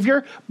your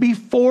Savior?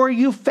 Before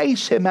you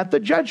face him at the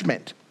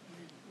judgment.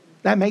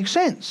 That makes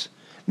sense.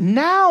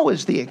 Now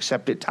is the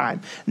accepted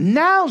time.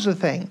 Now's the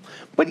thing.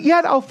 But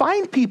yet I'll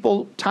find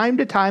people time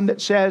to time that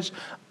says,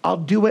 I'll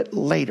do it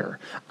later.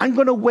 I'm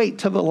going to wait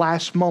till the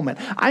last moment.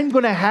 I'm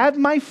going to have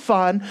my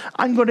fun.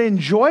 I'm going to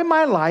enjoy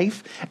my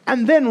life.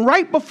 And then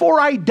right before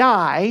I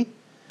die,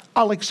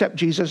 I'll accept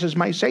Jesus as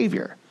my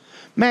Savior.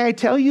 May I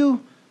tell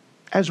you,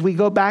 as we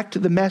go back to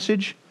the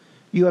message,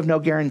 you have no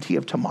guarantee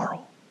of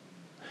tomorrow.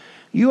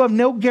 You have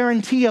no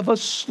guarantee of a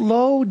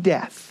slow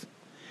death.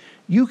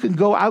 You can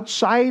go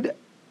outside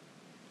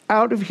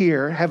out of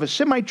here, have a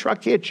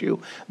semi-truck hit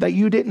you that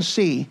you didn't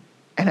see,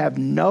 and have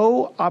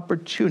no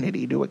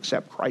opportunity to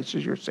accept Christ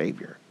as your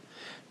Savior.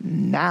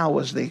 Now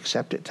is the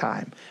accepted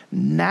time.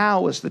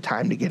 Now is the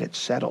time to get it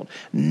settled.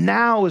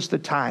 Now is the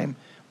time,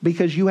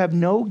 because you have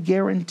no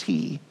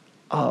guarantee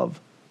of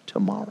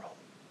tomorrow.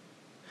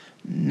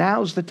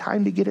 Now's the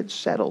time to get it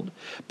settled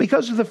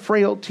because of the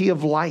frailty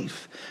of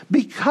life,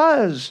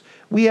 because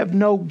we have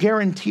no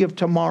guarantee of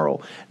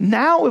tomorrow.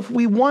 Now, if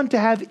we want to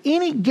have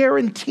any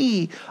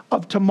guarantee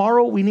of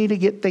tomorrow, we need to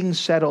get things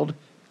settled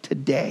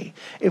today.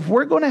 If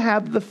we're going to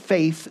have the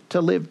faith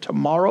to live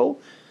tomorrow,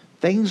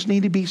 things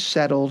need to be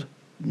settled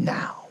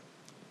now.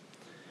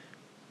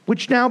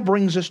 Which now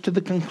brings us to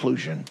the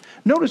conclusion.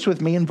 Notice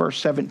with me in verse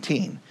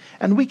 17,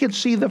 and we can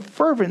see the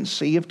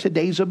fervency of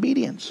today's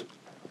obedience.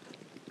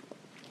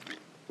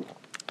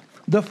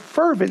 The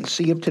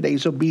fervency of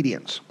today's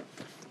obedience.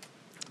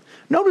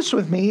 Notice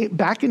with me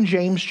back in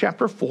James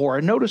chapter 4,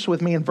 and notice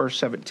with me in verse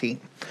 17.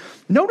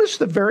 Notice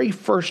the very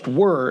first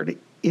word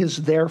is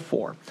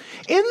therefore.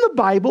 In the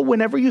Bible,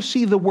 whenever you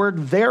see the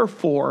word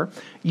therefore,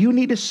 you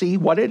need to see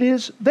what it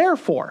is there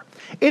for.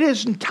 It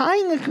is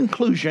tying a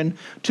conclusion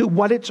to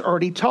what it's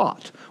already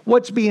taught.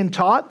 What's being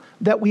taught?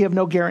 That we have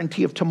no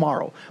guarantee of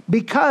tomorrow.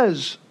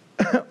 Because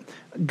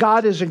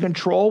God is in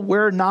control.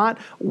 We're not.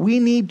 We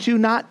need to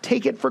not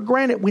take it for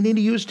granted. We need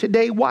to use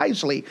today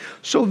wisely.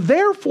 So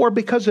therefore,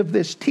 because of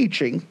this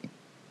teaching,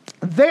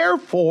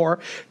 therefore,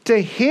 to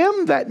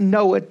him that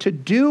knoweth to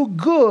do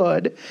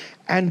good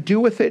and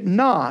doeth it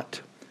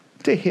not,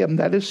 to him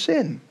that is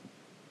sin.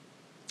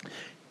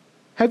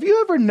 Have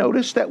you ever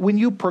noticed that when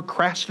you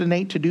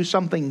procrastinate to do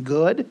something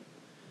good,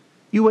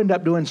 you end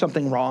up doing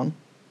something wrong?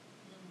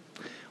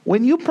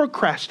 When you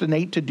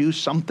procrastinate to do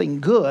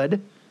something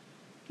good,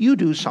 you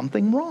do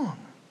something wrong.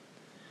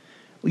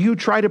 You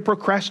try to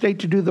procrastinate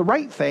to do the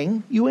right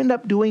thing, you end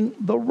up doing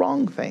the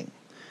wrong thing.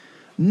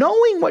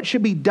 Knowing what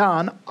should be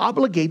done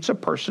obligates a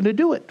person to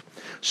do it.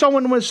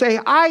 Someone would say,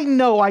 I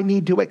know I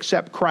need to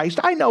accept Christ.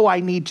 I know I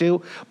need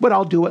to, but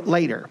I'll do it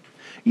later.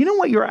 You know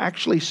what you're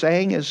actually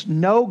saying is,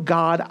 no,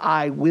 God,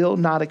 I will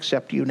not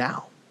accept you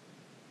now.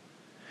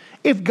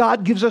 If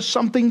God gives us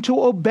something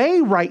to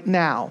obey right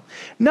now,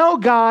 no,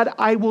 God,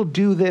 I will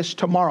do this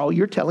tomorrow.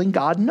 You're telling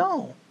God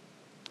no.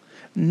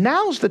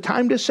 Now's the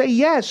time to say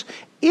yes.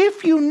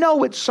 If you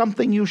know it's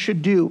something you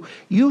should do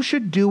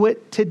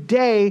it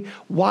today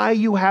while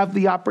you have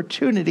the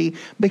opportunity,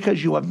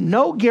 because you have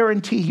no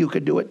guarantee you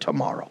could do it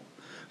tomorrow.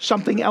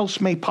 Something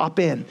else may pop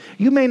in.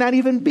 You may not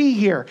even be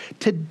here.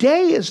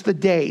 Today is the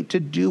day to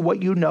do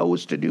what you know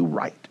is to do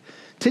right.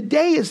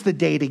 Today is the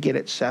day to get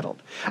it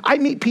settled. I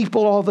meet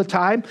people all the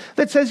time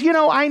that says,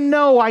 I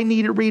know I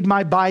need to read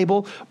my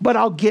Bible, but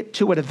I'll get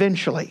to it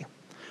eventually.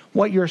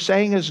 What you're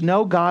saying is,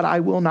 no, God, I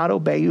will not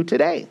obey you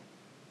today.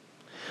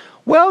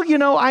 Well,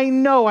 I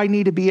know I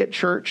need to be at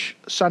church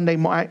Sunday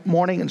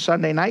morning and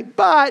Sunday night,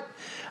 but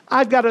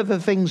I've got other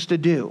things to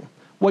do.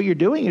 What you're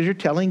doing is you're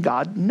telling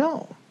God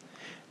no.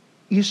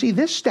 You see,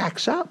 this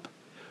stacks up.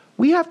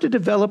 We have to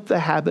develop the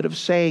habit of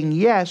saying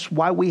yes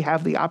while we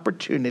have the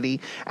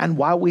opportunity and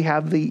while we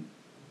have the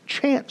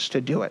chance to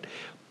do it.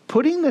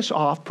 Putting this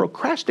off,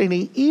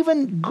 procrastinating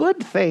even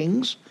good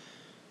things,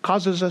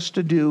 causes us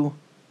to do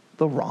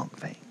the wrong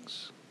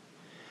things.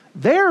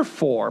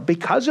 Therefore,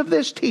 because of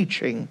this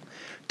teaching,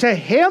 to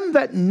him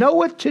that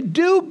knoweth to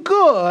do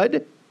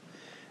good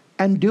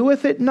and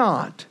doeth it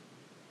not,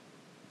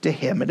 to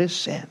him it is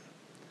sin.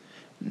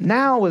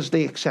 Now is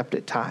the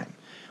accepted time.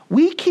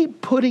 We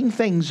keep putting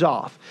things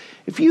off.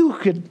 If you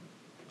could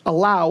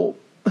allow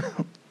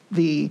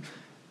the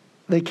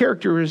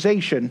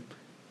characterization,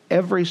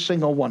 every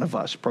single one of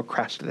us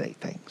procrastinate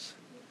things.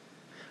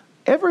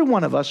 Every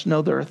one of us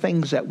know there are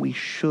things that we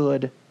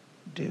should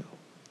do.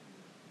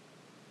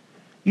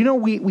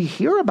 We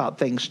hear about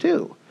things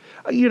too.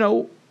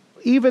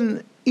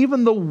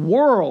 Even the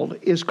world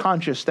is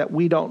conscious that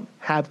we don't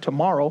have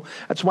tomorrow.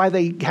 That's why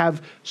they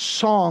have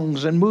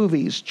songs and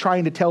movies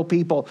trying to tell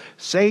people,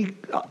 say,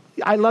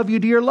 I love you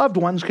to your loved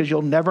ones, because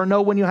you'll never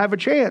know when you have a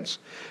chance.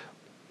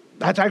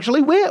 That's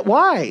actually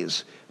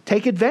wise.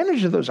 Take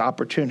advantage of those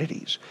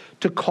opportunities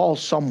to call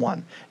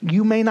someone.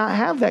 You may not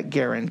have that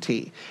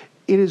guarantee.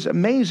 It is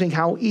amazing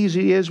how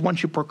easy it is,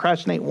 once you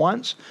procrastinate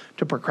once,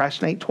 to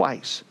procrastinate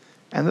twice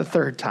and the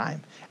third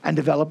time, and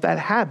develop that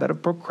habit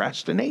of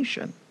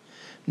procrastination.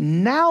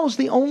 Now's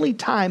the only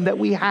time that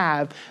we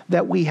have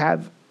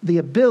the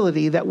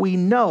ability, that we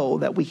know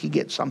that we can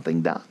get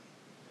something done.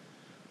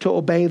 To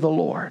obey the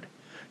Lord,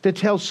 to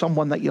tell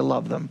someone that you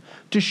love them,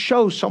 to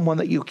show someone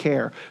that you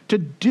care, to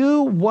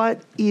do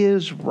what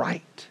is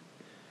right.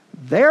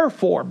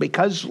 Therefore,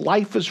 because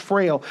life is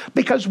frail,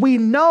 because we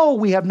know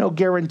we have no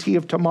guarantee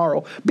of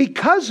tomorrow,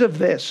 because of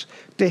this,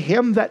 to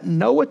him that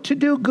knoweth to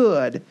do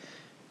good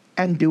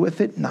and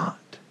doeth it not,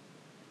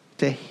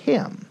 to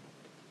him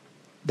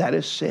that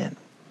is sin.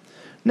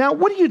 Now,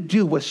 what do you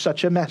do with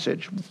such a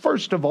message?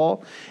 First of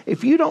all,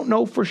 if you don't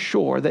know for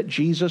sure that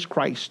Jesus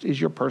Christ is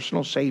your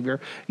personal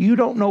Savior, you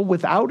don't know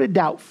without a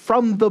doubt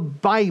from the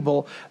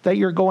Bible that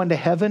you're going to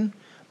heaven,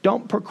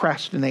 don't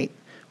procrastinate.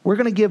 We're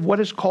going to give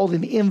what is called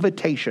an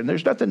invitation.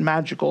 There's nothing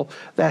magical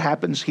that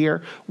happens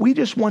here. We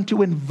just want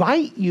to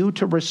invite you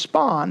to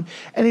respond,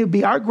 and it would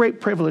be our great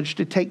privilege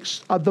to take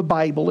the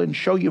Bible and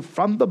show you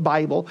from the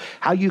Bible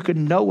how you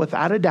can know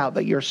without a doubt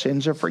that your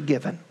sins are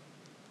forgiven.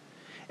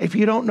 If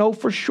you don't know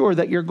for sure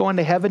that you're going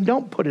to heaven,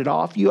 don't put it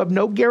off. You have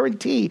no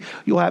guarantee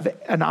you'll have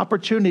an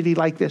opportunity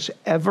like this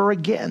ever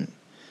again.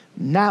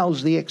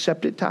 Now's the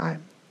accepted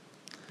time.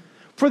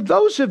 For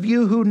those of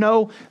you who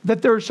know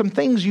that there are some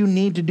things you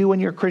need to do in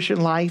your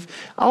Christian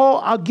life,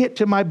 I'll get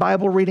to my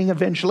Bible reading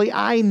eventually.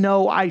 I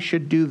know I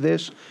should do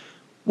this.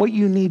 What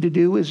you need to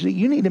do is that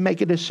you need to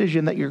make a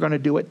decision that you're going to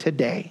do it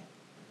today.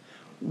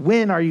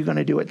 When are you going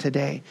to do it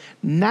today?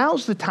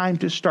 Now's the time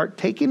to start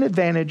taking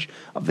advantage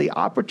of the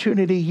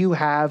opportunity you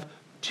have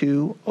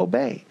to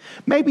obey.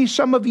 Maybe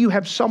some of you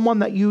have someone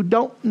that you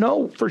don't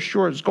know for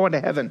sure is going to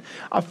heaven,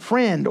 a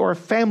friend or a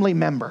family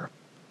member.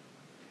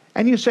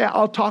 And you say,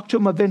 I'll talk to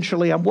them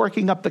eventually. I'm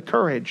working up the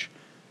courage.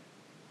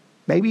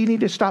 Maybe you need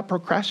to stop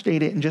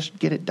procrastinating and just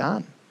get it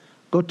done.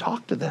 Go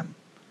talk to them.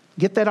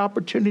 Get that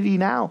opportunity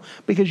now,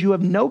 because you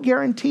have no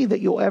guarantee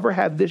that you'll ever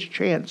have this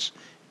chance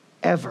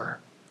ever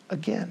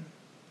again.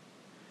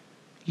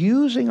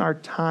 Using our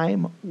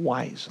time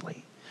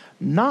wisely,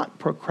 not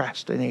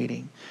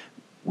procrastinating.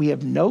 We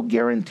have no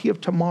guarantee of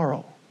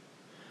tomorrow.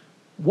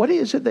 What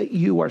is it that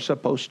you are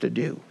supposed to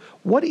do?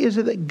 What is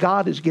it that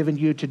God has given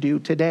you to do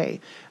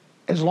today?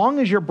 As long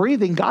as you're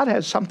breathing, God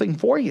has something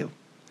for you.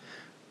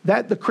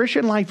 That the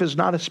Christian life is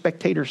not a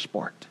spectator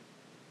sport.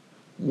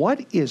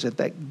 What is it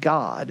that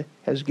God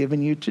has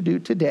given you to do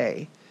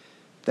today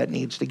that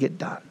needs to get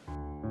done?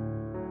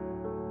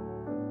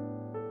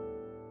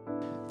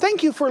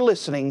 Thank you for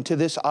listening to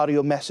this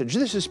audio message.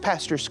 This is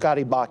Pastor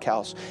Scotty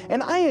Bachhaus,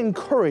 and I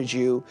encourage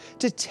you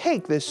to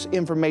take this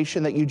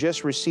information that you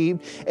just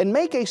received and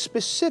make a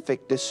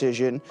specific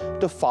decision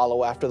to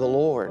follow after the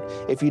Lord.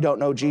 If you don't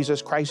know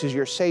Jesus Christ as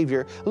your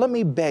Savior, let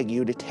me beg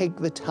you to take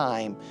the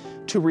time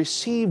to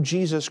receive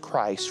Jesus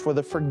Christ for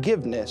the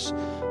forgiveness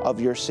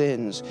of your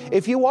sins.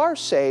 If you are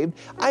saved,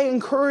 I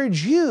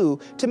encourage you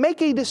to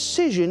make a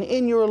decision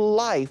in your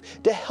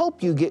life to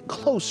help you get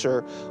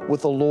closer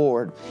with the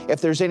Lord.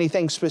 If there's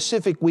anything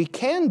specific we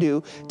can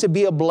do to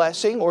be a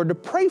blessing or to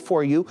pray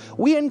for you,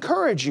 we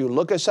encourage you.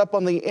 Look us up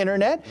on the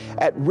internet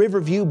at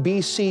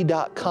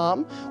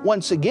riverviewbc.com.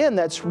 Once again,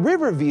 that's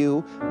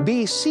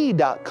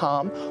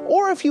riverviewbc.com.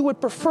 Or if you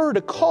would prefer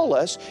to call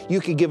us,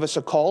 you can give us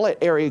a call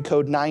at area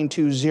code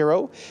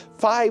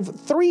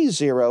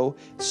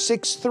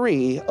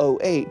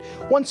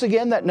 920-530-6308. Once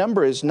again, that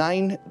number is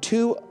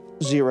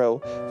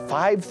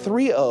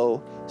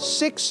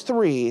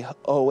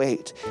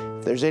 920-530-6308.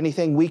 If there's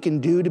anything we can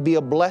do to be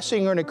a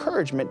blessing or an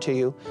encouragement to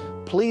you,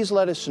 please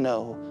let us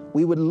know.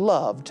 We would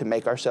love to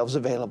make ourselves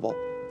available.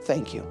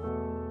 Thank you.